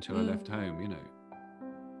shite until I left home.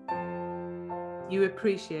 You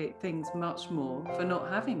appreciate things much more for not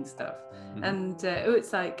having stuff, and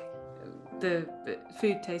it's like the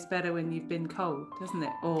food tastes better when you've been cold, doesn't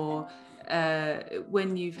it? Or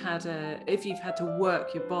when if you've had to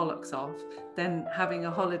work your bollocks off, then having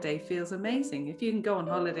a holiday feels amazing. If you can go on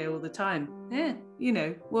holiday all the time, you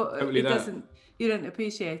don't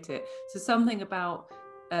appreciate it. So something about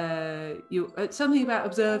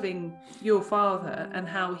observing your father and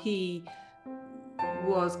how he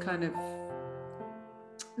was kind of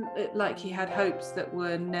like he had hopes that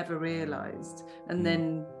were never realized and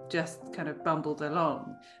then just kind of bumbled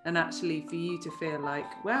along, and actually for you to feel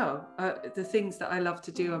like, wow, the things that I love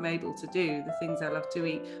to do I'm able to do, the things I love to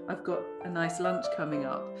eat, I've got a nice lunch coming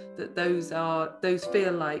up, that those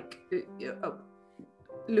feel like,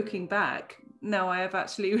 looking back now, I have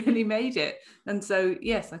actually really made it. And so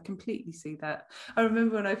yes, I completely see that. I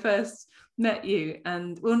remember when I first met you,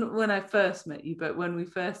 and but when we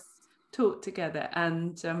first talked together,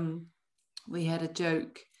 and we had a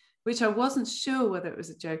joke, which I wasn't sure whether it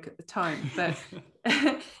was a joke at the time, but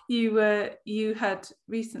you had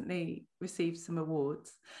recently received some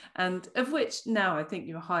awards, and of which now I think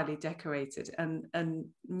you're highly decorated, and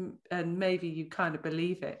maybe you kind of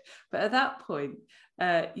believe it. But at that point,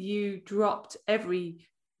 you dropped every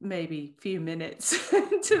maybe few minutes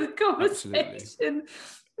into the conversation. Absolutely.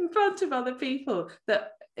 In front of other people,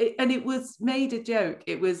 and it was made a joke.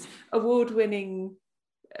 It was award-winning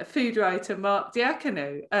food writer Mark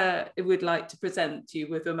Diacono would like to present you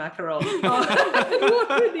with a macaron.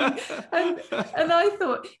 And I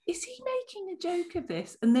thought, is he making a joke of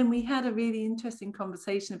this? And then we had a really interesting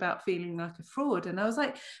conversation about feeling like a fraud. And I was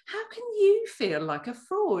like, how can you feel like a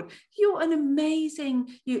fraud? You're an amazing,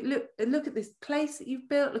 you look at this place that you've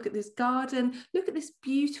built, look at this garden, look at this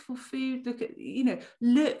beautiful food, look at,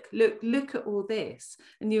 look at all this.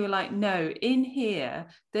 And you were like, no, in here,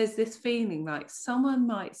 there's this feeling like someone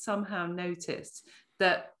might somehow notice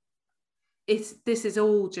that this is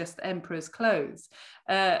all just emperor's clothes,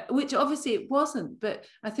 which obviously it wasn't. But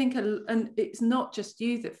I think, and it's not just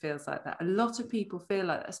you that feels like that. A lot of people feel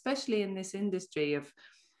like that, especially in this industry of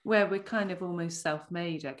where we're kind of almost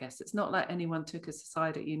self-made, I guess. It's not like anyone took us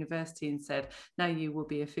aside at university and said, now you will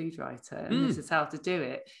be a food writer and this is how to do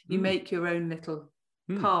it. You make your own little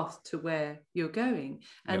path to where you're going,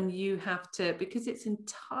 and you have to, because it's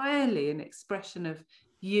entirely an expression of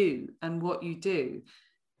you and what you do,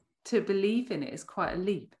 to believe in it is quite a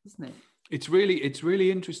leap, isn't it? It's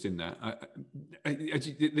really interesting that,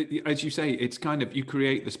 as you say, it's kind of, you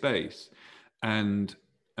create the space, and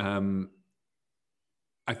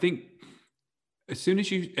I think as soon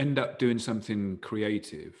as you end up doing something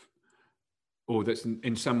creative, or that's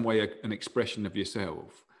in some way an expression of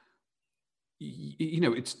yourself,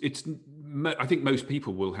 it's I think most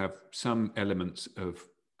people will have some elements of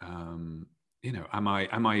am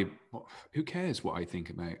I who cares what I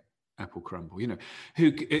think about apple crumble,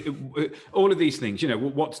 all of these things,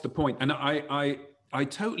 what's the point? And I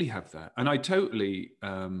totally have that, and I totally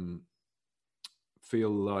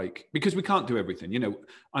feel like, because we can't do everything,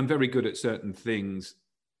 I'm very good at certain things,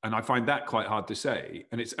 and I find that quite hard to say,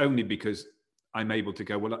 and it's only because I'm able to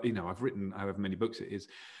go, well, I've written however many books it is,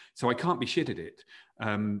 so I can't be shit at it.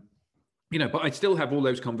 But I still have all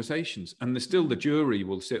those conversations, and there's still the jury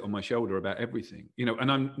will sit on my shoulder about everything,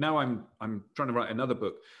 and I'm trying to write another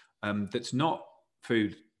book that's not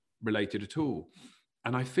food related at all.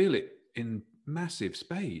 And I feel it in massive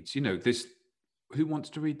spades, this, who wants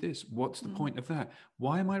to read this? What's the point of that?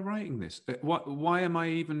 Why am I writing this? Why am I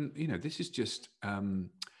even, this is just,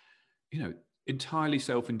 entirely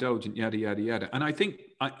self-indulgent, yada, yada, yada. And I think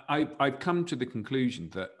I've come to the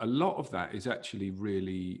conclusion that a lot of that is actually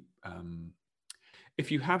really,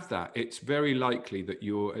 if you have that, it's very likely that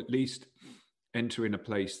you're at least entering a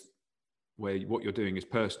place where what you're doing is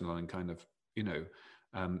personal and kind of,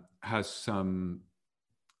 has some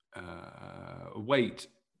weight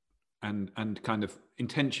and kind of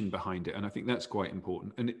intention behind it. And I think that's quite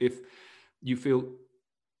important. And if you feel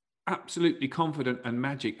absolutely confident and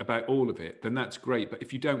magic about all of it, then that's great. But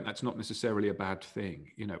if you don't, that's not necessarily a bad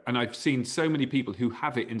thing, And I've seen so many people who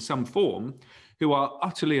have it in some form who are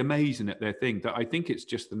utterly amazing at their thing, that I think it's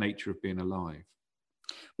just the nature of being alive.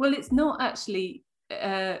 Well, it's not actually,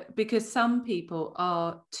 because some people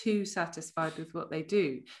are too satisfied with what they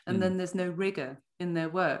do, and then there's no rigor in their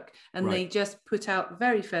work, and they just put out the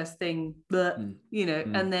very first thing, and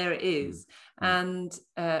there it is. And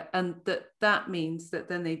that means that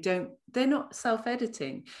then they're not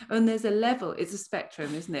self-editing. And there's a level, it's a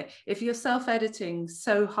spectrum, isn't it? If you're self-editing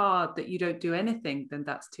so hard that you don't do anything, then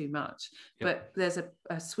that's too much. But there's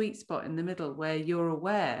a sweet spot in the middle where you're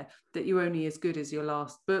aware that you're only as good as your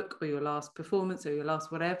last book or your last performance or your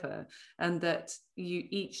last whatever, and that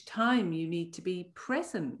each time you need to be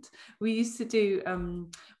present. We used to do,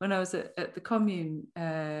 when I was at the commune,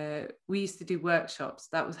 we used to do workshops.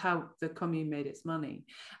 That was how the commune made its money.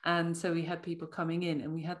 And so we had people coming in,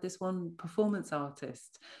 and we had this one performance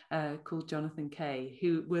artist called Jonathan Kay,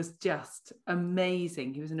 who was just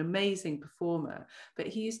amazing. He was an amazing performer, but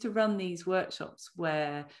he used to run these workshops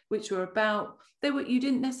which were about, you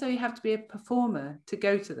didn't necessarily have to be a performer to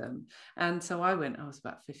go to them. And so I was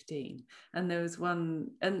about 15, and there was one,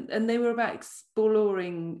 and they were about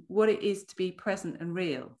exploring what it is to be present and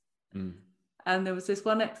real. And there was this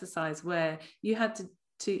one exercise where you had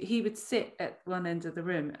he would sit at one end of the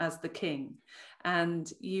room as the king,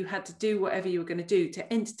 and you had to do whatever you were going to do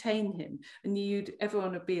to entertain him, and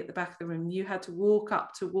everyone would be at the back of the room. You had to walk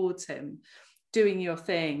up towards him doing your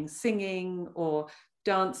thing, singing or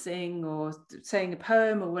dancing or saying a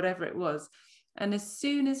poem or whatever it was. And as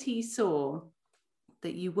soon as he saw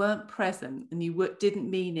that you weren't present and you didn't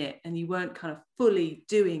mean it and you weren't kind of fully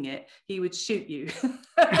doing it, he would shoot you.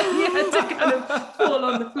 You had to kind of fall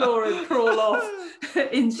on the floor and crawl off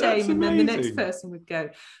in shame, and then the next person would go.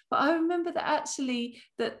 But I remember that actually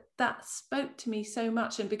that spoke to me so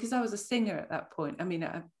much. And because I was a singer at that point, I mean,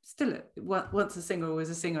 I'm still once a singer, always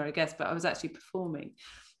a singer, I guess, but I was actually performing.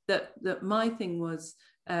 That my thing was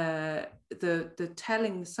the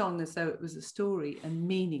telling the song as though it was a story and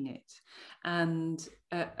meaning it. And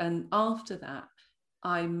after that,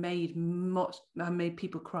 I made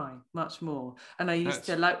people cry much more. And I used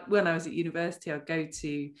to, like, when I was at university, I'd go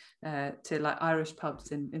to like Irish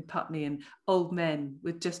pubs in Putney, and old men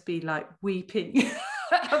would just be like weeping.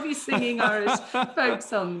 I'll be singing Irish folk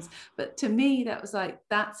songs. But to me, that was like,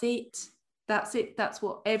 that's it. That's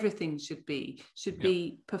what everything should be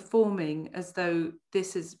performing as though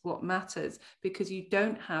this is what matters, because you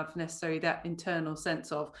don't have necessarily that internal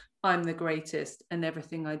sense of I'm the greatest and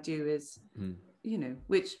everything I do is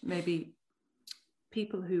which maybe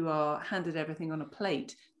people who are handed everything on a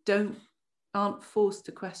plate aren't forced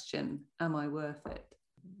to question, am I worth it?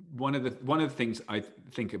 One of the things I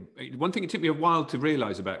think one thing it took me a while to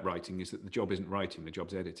realize about writing is that the job isn't writing, the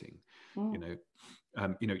job's editing. You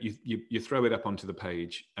throw it up onto the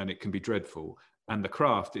page and it can be dreadful, and the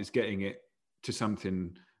craft is getting it to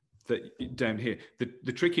something that down here.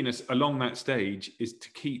 The trickiness along that stage is to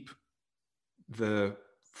keep the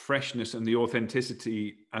freshness and the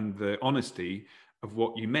authenticity and the honesty of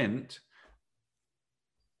what you meant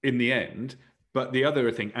in the end. But the other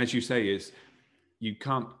thing, as you say, is you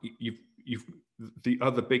can't, the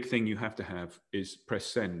other big thing you have to have is press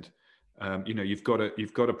send. You've got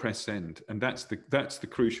to press send, and that's the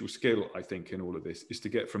crucial skill, I think, in all of this, is to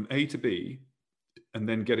get from A to B and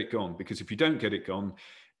then get it gone. Because if you don't get it gone,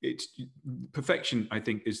 it's perfection, I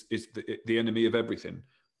think, is the enemy of everything.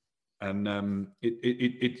 And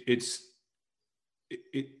it's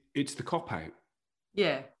the cop out.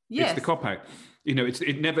 Yeah. Yes. It's the cop out.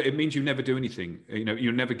 It means you never do anything.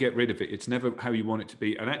 You'll never get rid of it. It's never how you want it to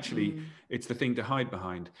be. And actually, it's the thing to hide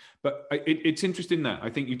behind. But it's interesting that I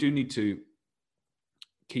think you do need to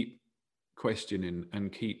keep questioning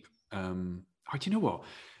and keep. Do you know what?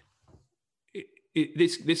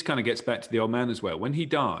 This kind of gets back to the old man as well. When he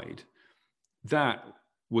died, that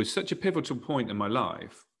was such a pivotal point in my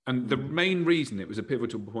life. And the main reason it was a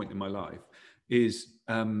pivotal point in my life is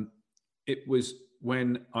it was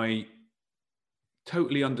when I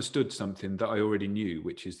totally understood something that I already knew,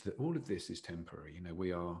 which is that all of this is temporary.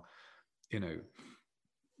 We are,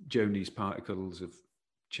 Joni's particles of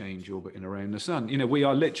change orbiting around the sun. We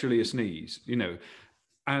are literally a sneeze,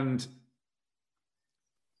 and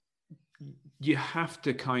you have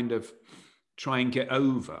to kind of try and get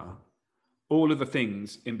over all of the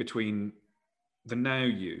things in between the now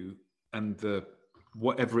you and the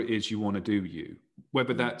whatever it is you want to do you,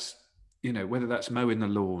 whether that's mowing the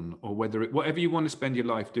lawn or whatever you want to spend your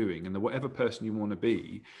life doing, and whatever person you want to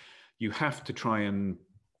be, you have to try and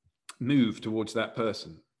move towards that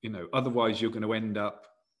person. Otherwise you're going to end up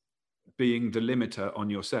being the limiter on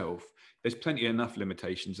yourself. There's plenty enough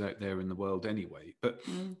limitations out there in the world anyway, but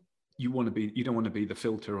you don't want to be the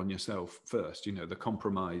filter on yourself first, the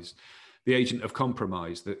compromise, the agent of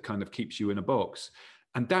compromise that kind of keeps you in a box.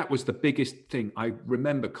 And that was the biggest thing. I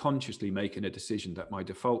remember consciously making a decision that my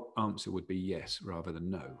default answer would be yes rather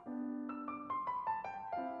than no.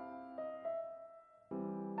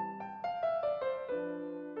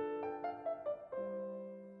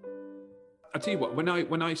 I'll tell you what,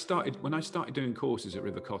 when I started doing courses at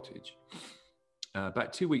River Cottage,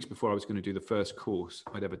 about 2 weeks before I was going to do the first course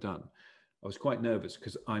I'd ever done, I was quite nervous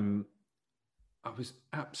because I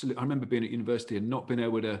remember being at university and not being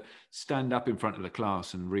able to stand up in front of the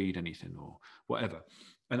class and read anything or whatever.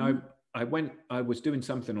 And I was doing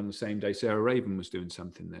something on the same day. Sarah Raven was doing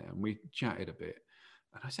something there, and we chatted a bit.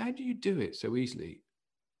 And I said, how do you do it so easily?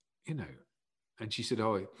 And she said,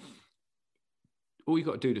 all you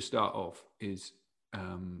got to do to start off is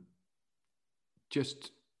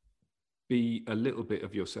just be a little bit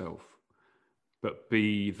of yourself, but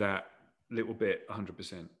be that little bit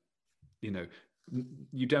 100%. You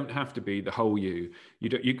don't have to be the whole you.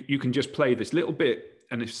 You can just play this little bit,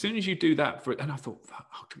 and as soon as you do that and I thought,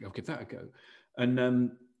 I'll give that a go,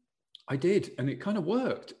 and I did, and it kind of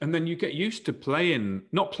worked. And then you get used to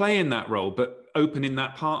not playing that role, but opening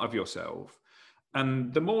that part of yourself.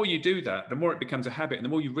 And the more you do that, the more it becomes a habit, and the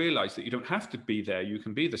more you realize that you don't have to be there. You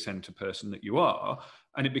can be the center person that you are,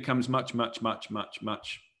 and it becomes much, much, much, much,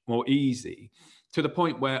 much more easy, to the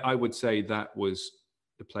point where I would say that was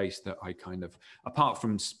the place that I kind of, apart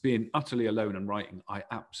from being utterly alone and writing, I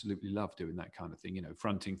absolutely love doing that kind of thing,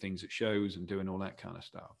 fronting things at shows and doing all that kind of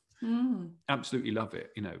stuff. Absolutely love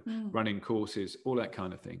it, running courses, all that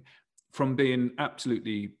kind of thing, from being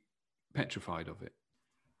absolutely petrified of it.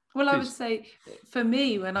 Well, I would say for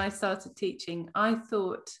me, when I started teaching, I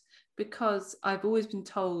thought, because I've always been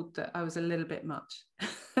told that I was a little bit much,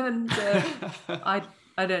 and I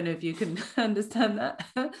don't know if you can understand that,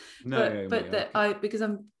 because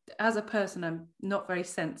as a person, I'm not very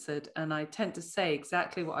censored, and I tend to say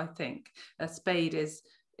exactly what I think. A spade is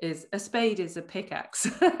a pickaxe.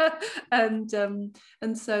 And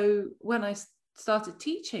so when I started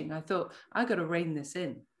teaching, I thought, I got to rein this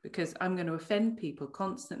in, because I'm going to offend people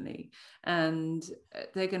constantly, and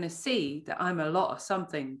they're going to see that I'm a lot of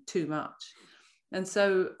something too much. And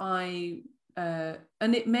so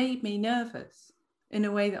and it made me nervous in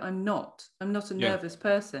a way that I'm not a nervous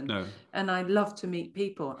person. No. And I love to meet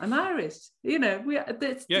people. I'm Irish,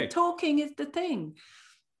 the talking is the thing.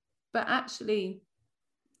 But actually,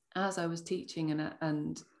 as I was teaching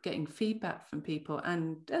and getting feedback from people,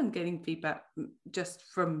 and getting feedback just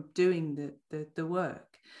from doing the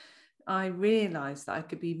work, I realized that I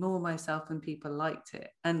could be more myself and people liked it,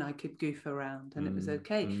 and I could goof around and it was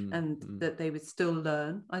okay, and that they would still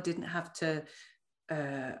learn. I didn't have to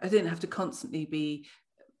constantly be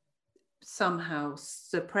somehow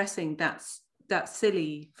suppressing that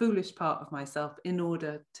silly, foolish part of myself in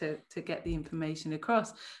order to get the information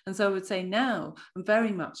across. And so I would say now I'm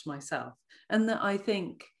very much myself, and that I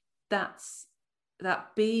think that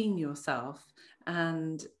being yourself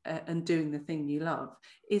and doing the thing you love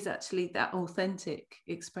is actually that authentic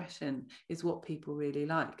expression is what people really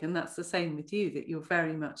like. And that's the same with you, that you're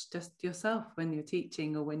very much just yourself when you're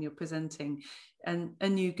teaching or when you're presenting,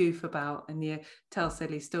 and you goof about and you tell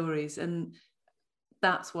silly stories, and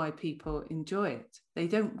that's why people enjoy it. They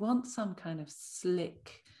don't want some kind of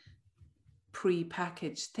slick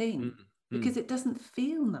pre-packaged thing because it doesn't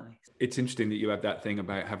feel nice. It's interesting that you have that thing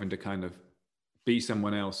about having to kind of be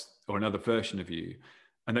someone else or another version of you,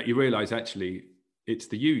 and that you realize actually it's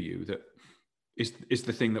the you that is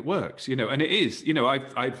the thing that works, and it is,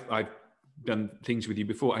 I've done things with you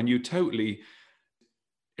before, and you totally,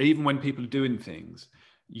 even when people are doing things,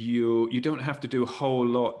 you don't have to do a whole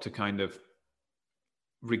lot to kind of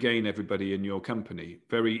regain everybody in your company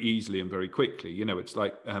very easily and very quickly. It's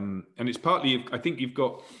like, and it's partly, I think you've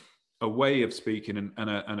got a way of speaking and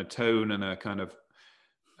a tone and a kind of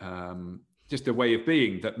just a way of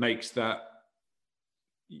being that makes that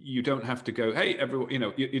you don't have to go, hey, everyone,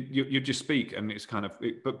 you just speak, and it's kind of,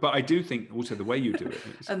 but I do think also the way you do it.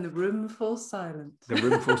 And the room falls silent. The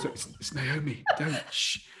room falls silent. It's Naomi, don't,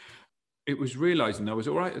 shh. It was realizing I was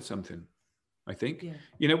all right at something, I think.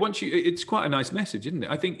 Yeah. Once it's quite a nice message, isn't it?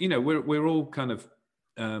 I think, we're all kind of,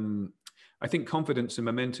 I think confidence and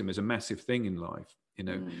momentum is a massive thing in life,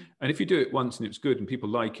 and if you do it once and it's good and people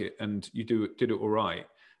like it and you did it all right,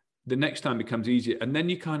 the next time becomes easier. And then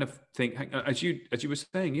you kind of think, as you were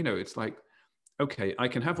saying, it's like, okay, I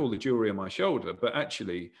can have all the jewelry on my shoulder, but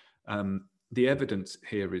actually the evidence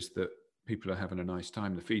here is that people are having a nice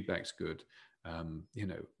time. The feedback's good.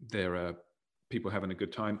 There are people having a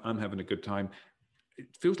good time. I'm having a good time. It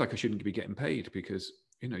feels like I shouldn't be getting paid because,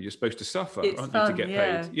 you're supposed to suffer, aren't you, to get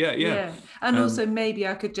paid? Yeah. And also maybe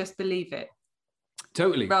I could just believe it.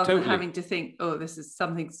 Totally. Rather than having to think, oh,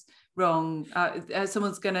 something's wrong.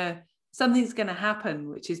 Something's gonna happen,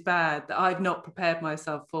 which is bad, that I've not prepared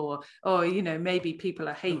myself for. Or, maybe people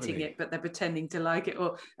are hating it, but they're pretending to like it.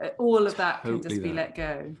 Or all of that can just be let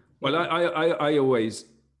go. Well, I always,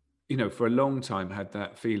 for a long time had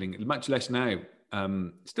that feeling, much less now,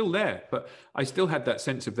 still there, but I still had that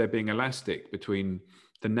sense of there being elastic between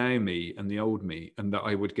the now me and the old me, and that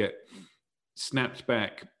I would get snapped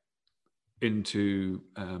back into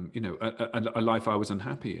a life I was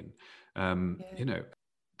unhappy in.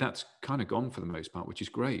 That's kind of gone for the most part, which is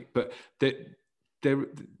great, but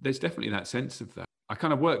there's definitely that sense of that. I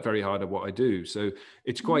kind of work very hard at what I do, so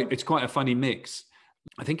it's quite a funny mix.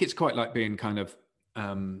 I think it's quite like being kind of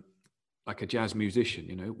like a jazz musician,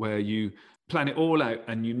 where you plan it all out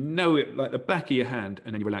and it like the back of your hand,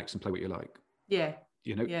 and then you relax and play what you like.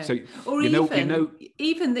 So or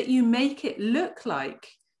even that you make it look like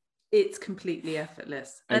it's completely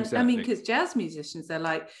effortless. And exactly. I mean, because jazz musicians, they're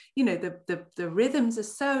like, the rhythms are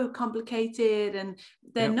so complicated, and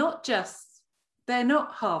they're they're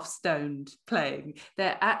not half stoned playing.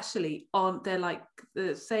 They're actually they're like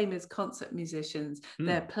the same as concert musicians.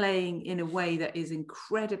 They're playing in a way that is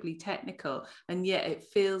incredibly technical, and yet it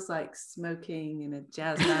feels like smoking in a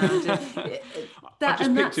jazz lounge. I've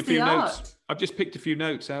just picked a few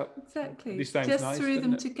notes out. Exactly. This sounds just nice, threw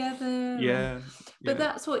them it? together. Yeah. But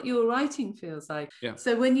that's what your writing feels like. Yeah.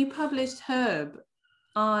 So when you published Herb,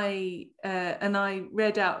 I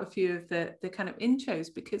read out a few of the kind of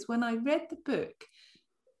intros, because when I read the book,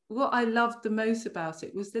 what I loved the most about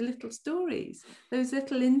it was the little stories, those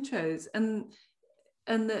little intros, and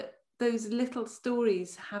that those little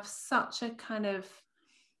stories have such a kind of,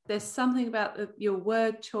 there's something about your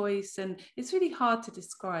word choice, and it's really hard to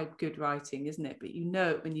describe good writing, isn't it? But you know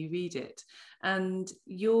it when you read it. And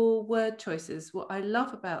your word choices, what I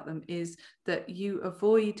love about them is that you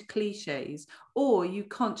avoid cliches, or you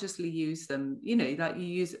consciously use them. You know, like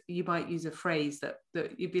you might use a phrase that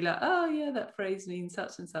you'd be like, oh yeah, that phrase means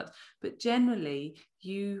such and such. But generally,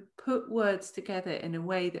 you put words together in a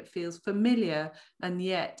way that feels familiar and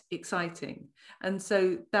yet exciting. And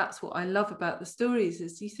so that's what I love about the stories,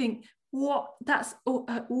 is you think, what, that's,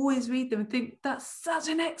 I always read them and think that's such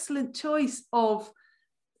an excellent choice of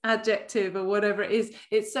adjective or whatever it is.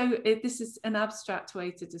 This is an abstract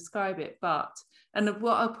way to describe it, and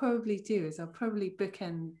what I'll probably do is I'll probably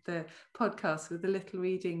bookend the podcast with a little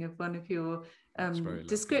reading of one of your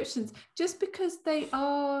descriptions, just because they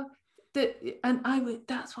are that, and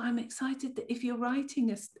that's why I'm excited that if you're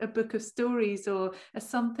writing a book of stories or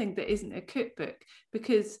something that isn't a cookbook,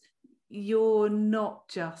 because you're not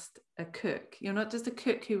just a cook. You're not just a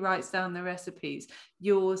cook who writes down the recipes.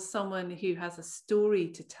 You're someone who has a story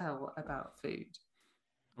to tell about food.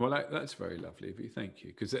 Well, that's very lovely of you. Thank you.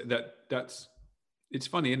 Because that's, it's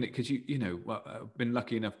funny, isn't it? Because you know, well, I've been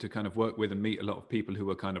lucky enough to kind of work with and meet a lot of people who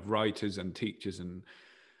are kind of writers and teachers and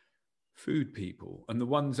food people. And the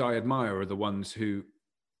ones I admire are the ones who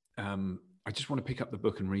I just want to pick up the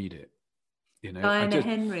book and read it. You know, Diana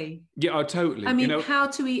Henry. Yeah, oh, totally. I mean, you know, How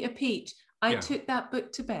to Eat a Peach. I took that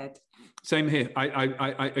book to bed. Same here.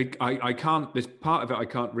 I can't. There's part of it I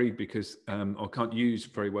can't read because, or can't use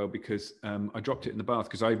very well because I dropped it in the bath,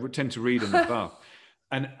 because I tend to read in the bath.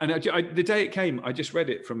 And the day it came, I just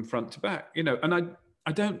read it from front to back. You know, and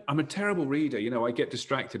I'm a terrible reader. You know, I get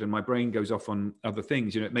distracted and my brain goes off on other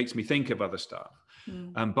things. You know, it makes me think of other stuff.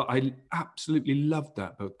 But I absolutely loved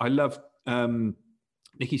that book. I loved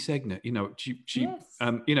Nikki Segner. You know, she yes.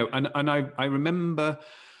 You know, and I remember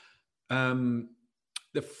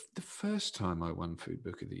the first time I won Food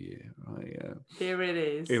Book of the Year. Here it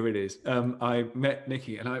is. Here it is. I met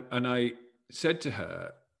Nikki and I said to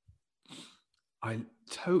her, I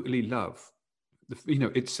totally love you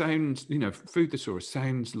know, it sounds, you know, Food Thesaurus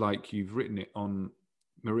sounds like you've written it on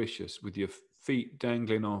Mauritius with your feet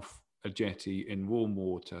dangling off a jetty in warm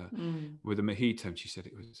water with a mojito. And she said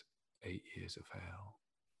it was 8 years of hell.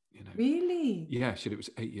 You know, really? Yeah, she said it was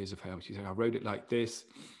 8 years of hell. She said, I wrote it like this.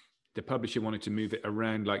 The publisher wanted to move it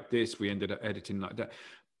around like this. We ended up editing like that.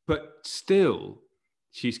 But still,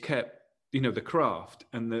 she's kept, you know, the craft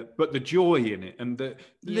and the joy in it and the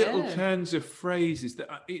little turns of phrases that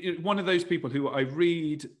one of those people who I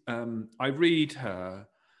read her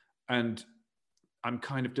and I'm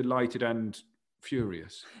kind of delighted and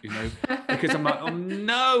furious, you know, because I'm like, oh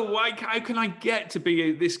no, how can I get to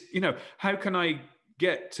be this, you know, how can I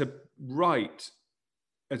get to write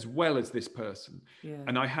as well as this person?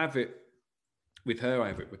 And I have it with her, I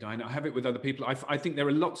have it with Diana, I have it with other people. I think there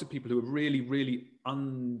are lots of people who are really, really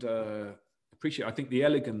underappreciated. I think the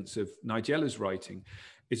elegance of Nigella's writing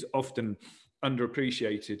is often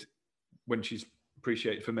underappreciated when she's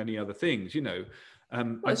appreciated for many other things, you know.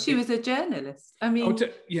 Well, she was a journalist. I mean,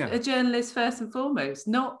 a journalist first and foremost,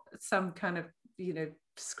 not some kind of, you know,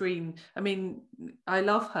 screen. I mean, I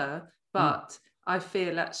love her, but I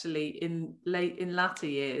feel actually in latter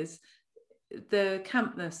years, the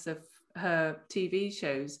campness of her TV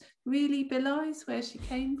shows really belies where she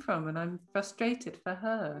came from, and I'm frustrated for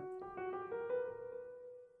her.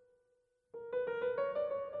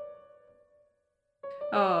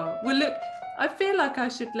 Oh, well, look, I feel like I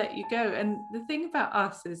should let you go. And the thing about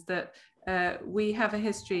us is that we have a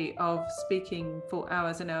history of speaking for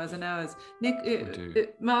hours and hours and hours.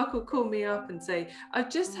 Mark will call me up and say, I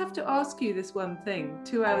just have to ask you this one thing.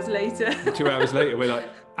 2 hours later. 2 hours later, we're like,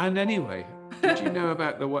 and anyway, did you know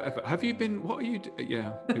about the whatever? Have you been, what are you doing?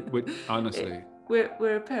 Yeah, it would, honestly.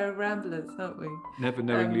 We're a pair of ramblers, aren't we? Never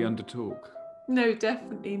knowingly undertalk. No,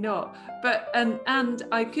 definitely not. But and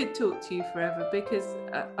I could talk to you forever, because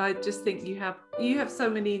I just think you have so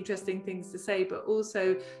many interesting things to say, but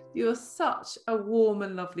also you're such a warm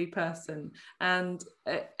and lovely person, and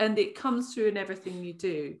it comes through in everything you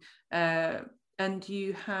do. And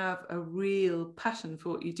you have a real passion for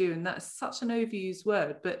what you do, and that's such an overused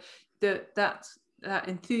word, but that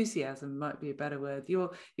enthusiasm might be a better word.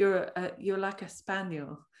 You're like a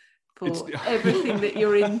spaniel for everything that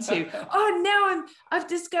you're into. Oh, now I've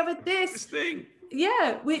discovered this thing.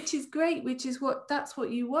 Yeah, which is great, that's what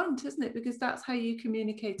you want, isn't it? Because that's how you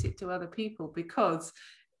communicate it to other people, because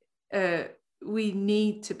we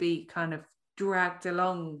need to be kind of dragged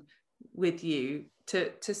along with you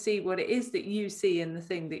to see what it is that you see in the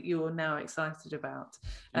thing that you're now excited about.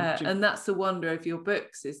 And that's the wonder of your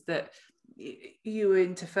books, is that you're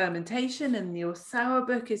into fermentation, and your sour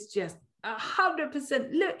book is just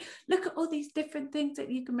 100%. Look at all these different things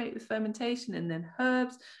that you can make with fermentation, and then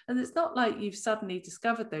herbs. And it's not like you've suddenly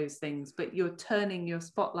discovered those things, but you're turning your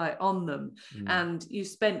spotlight on them. And you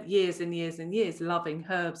spent years and years and years loving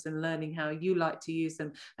herbs and learning how you like to use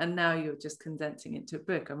them. And now you're just condensing into a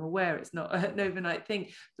book. I'm aware it's not an overnight thing,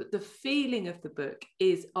 but the feeling of the book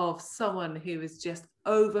is of someone who is just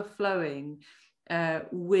overflowing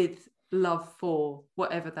with love for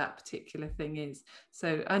whatever that particular thing is.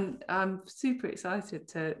 So I'm super excited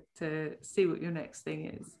to see what your next thing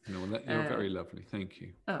is. No, you're very lovely. Thank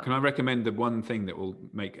you. Oh. Can I recommend the one thing that will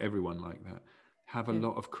make everyone like that? Have a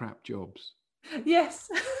lot of crap jobs. Yes.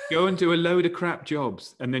 Go and do a load of crap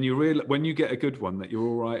jobs, and then you realize when you get a good one that you're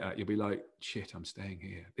all right at, you'll be like, shit, I'm staying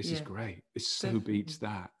here. This is great. This so beats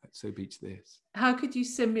that. That so beats this. How could you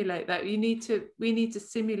simulate that? We need to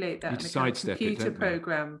simulate that in a kind of computer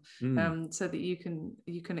program, so that you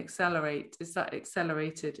can accelerate. Is that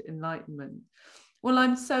accelerated enlightenment? Well,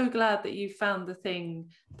 I'm so glad that you found the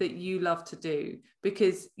thing that you love to do,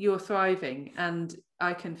 because you're thriving, and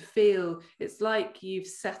I can feel it's like you've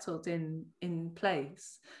settled in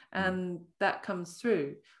place, and that comes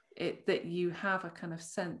through it, that you have a kind of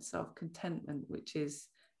sense of contentment, which is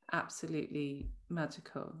absolutely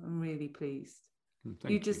magical. I'm really pleased.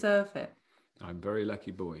 You deserve it. I'm a very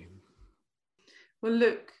lucky boy. Well,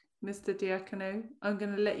 look, Mr. Diacono, I'm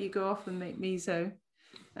going to let you go off and make miso.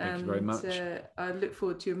 Thank you very much. I look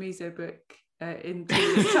forward to your miso book in 2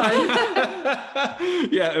 years' time.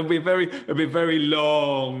 Yeah, it'll be a very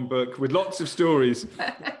long book with lots of stories.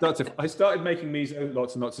 I started making miso,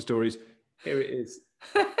 lots and lots of stories. Here it is.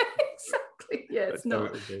 Exactly. Yeah,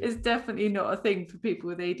 it's definitely not a thing for people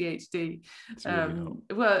with ADHD.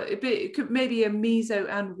 Well, it could maybe a miso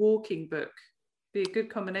and walking book be a good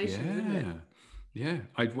combination, wouldn't it? Yeah.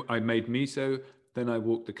 I made miso. Then I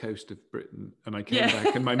walked the coast of Britain, and I came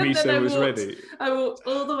back, and my miso was ready. I walked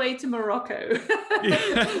all the way to Morocco.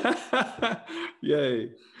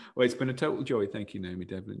 Yay. Well, it's been a total joy. Thank you, Naomi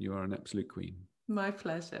Devlin. You are an absolute queen. My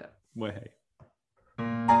pleasure. Well, hey.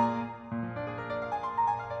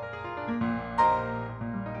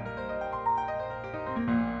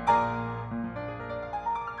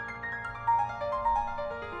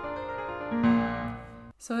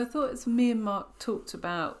 So I thought, as me and Mark talked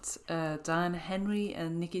about Diana Henry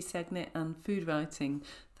and Nikki Segnet and food writing,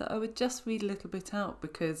 that I would just read a little bit out,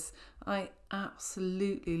 because I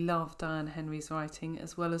absolutely love Diana Henry's writing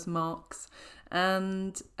as well as Mark's.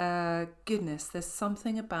 And goodness, there's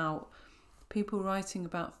something about people writing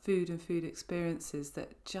about food and food experiences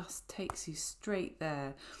that just takes you straight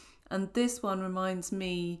there. And this one reminds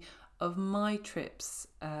me of my trips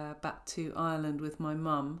back to Ireland with my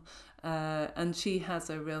mum, and she has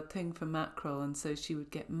a real thing for mackerel, and so she would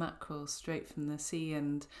get mackerel straight from the sea,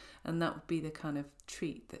 and that would be the kind of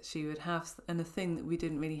treat that she would have, and a thing that we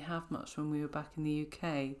didn't really have much when we were back in the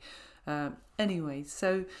UK. Anyway,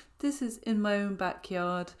 so this is In My Own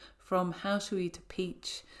Backyard from How Shall We Eat a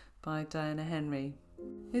Peach by Diana Henry.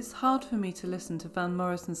 It's hard for me to listen to Van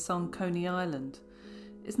Morrison's song Coney Island.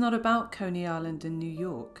 It's not about Coney Island in New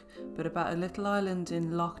York, but about a little island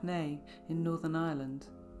in Lough Neagh in Northern Ireland.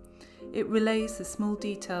 It relays the small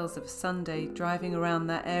details of a Sunday driving around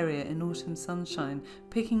that area in autumn sunshine,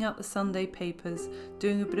 picking up the Sunday papers,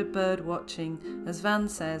 doing a bit of bird watching. As Van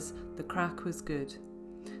says, the crack was good.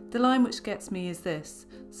 The line which gets me is this: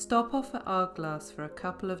 stop off at Ardglass for a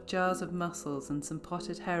couple of jars of mussels and some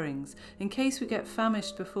potted herrings, in case we get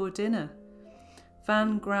famished before dinner.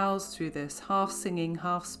 Van growls through this, half singing,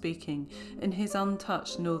 half speaking, in his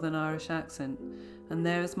untouched Northern Irish accent, and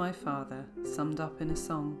there is my father, summed up in a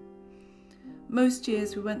song. Most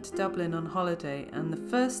years we went to Dublin on holiday, and the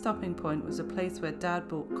first stopping point was a place where Dad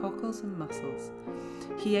bought cockles and mussels.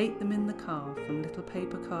 He ate them in the car from little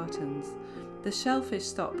paper cartons. The shellfish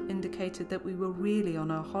stop indicated that we were really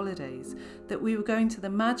on our holidays, that we were going to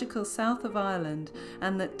the magical south of Ireland,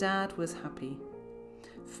 and that Dad was happy.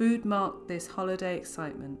 Food marked this holiday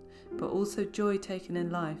excitement, but also joy taken in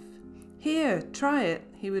life. Here, try it,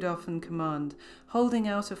 he would often command, holding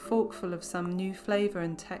out a forkful of some new flavour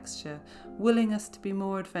and texture, willing us to be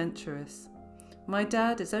more adventurous. My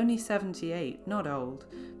dad is only 78, not old,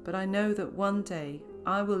 but I know that one day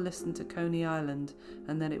I will listen to Coney Island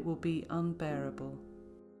and that it will be unbearable.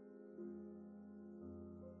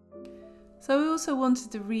 So I also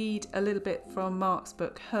wanted to read a little bit from Mark's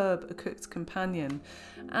book, Herb, A Cook's Companion.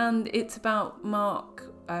 And it's about Mark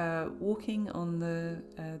walking on the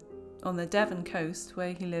on the Devon coast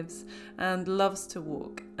where he lives and loves to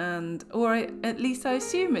walk. At least I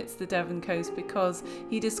assume it's the Devon coast because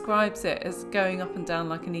he describes it as going up and down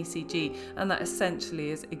like an ECG, and that essentially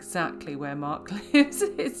is exactly where Mark lives.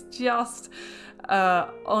 It's just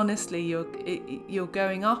honestly, you're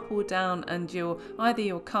going up or down, and either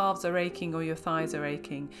your calves are aching or your thighs are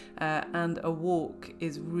aching, and a walk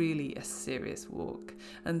is really a serious walk.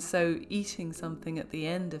 And so eating something at the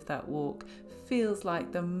end of that walk feels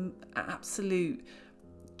like the absolute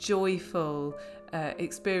joyful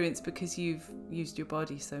experience because you've used your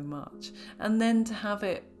body so much. And then to have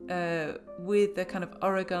it with the kind of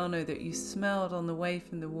oregano that you smelled on the way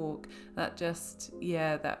from the walk,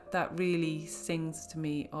 that really sings to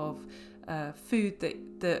me of food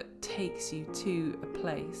that takes you to a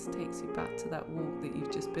place, takes you back to that walk that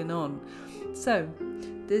you've just been on. So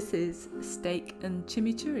this is steak and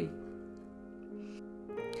chimichurri.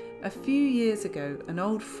 A few years ago, an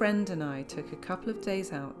old friend and I took a couple of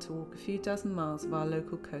days out to walk a few dozen miles of our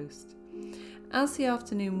local coast. As the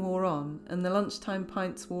afternoon wore on and the lunchtime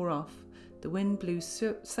pints wore off, the wind blew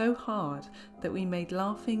so hard that we made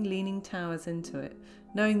laughing, leaning towers into it,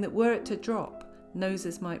 knowing that were it to drop,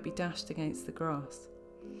 noses might be dashed against the grass.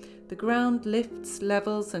 The ground lifts,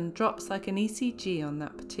 levels and drops like an ECG on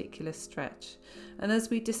that particular stretch, and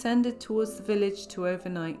as we descended towards the village to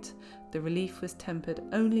overnight, the relief was tempered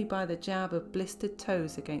only by the jab of blistered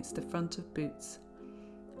toes against the front of boots.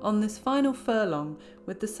 On this final furlong,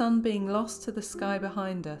 with the sun being lost to the sky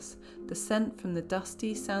behind us, the scent from the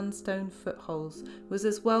dusty sandstone footholds was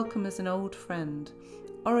as welcome as an old friend.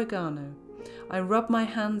 Oregano. I rubbed my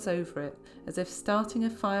hands over it, as if starting a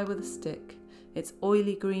fire with a stick, its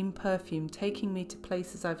oily green perfume taking me to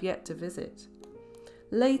places I've yet to visit.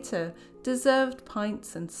 Later, deserved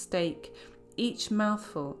pints and steak, each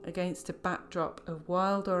mouthful against a backdrop of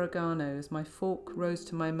wild oregano as my fork rose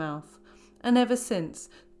to my mouth. And ever since,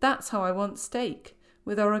 that's how I want steak,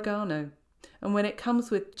 with oregano. And when it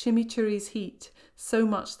comes with chimichurri's heat, so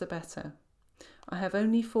much the better. I have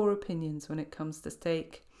only 4 opinions when it comes to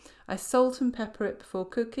steak. I salt and pepper it before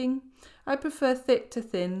cooking. I prefer thick to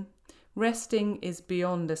thin. Resting is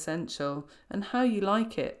beyond essential, and how you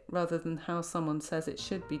like it, rather than how someone says it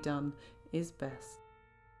should be done, is best.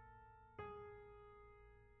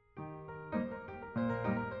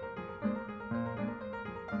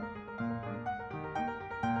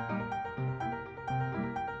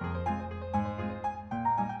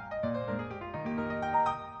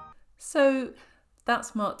 So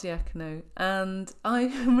that's Mark Diacono, and I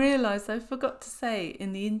realised I forgot to say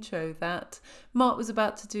in the intro that Mark was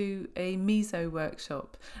about to do a miso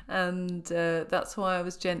workshop, and that's why I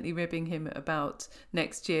was gently ribbing him about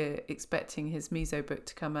next year, expecting his miso book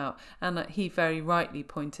to come out. And he very rightly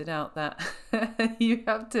pointed out that you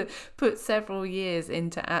have to put several years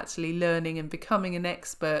into actually learning and becoming an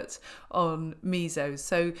expert on miso.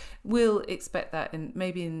 So we'll expect that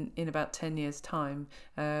in about 10 years' time,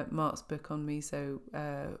 Mark's book on miso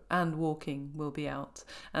and walking will be out,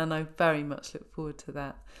 and I very much look forward to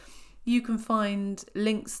that. You can find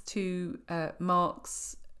links to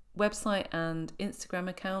Mark's website and Instagram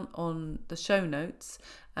account on the show notes,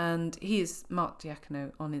 and he is Mark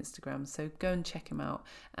Diacono on Instagram, so go and check him out.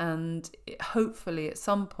 And hopefully at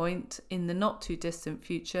some point in the not too distant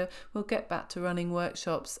future we'll get back to running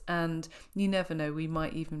workshops, and you never know, we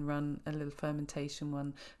might even run a little fermentation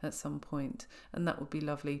one at some point, and that would be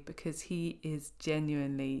lovely because he is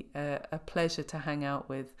genuinely a pleasure to hang out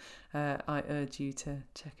with. I urge you to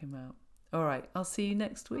check him out. All right, I'll see you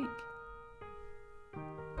next week.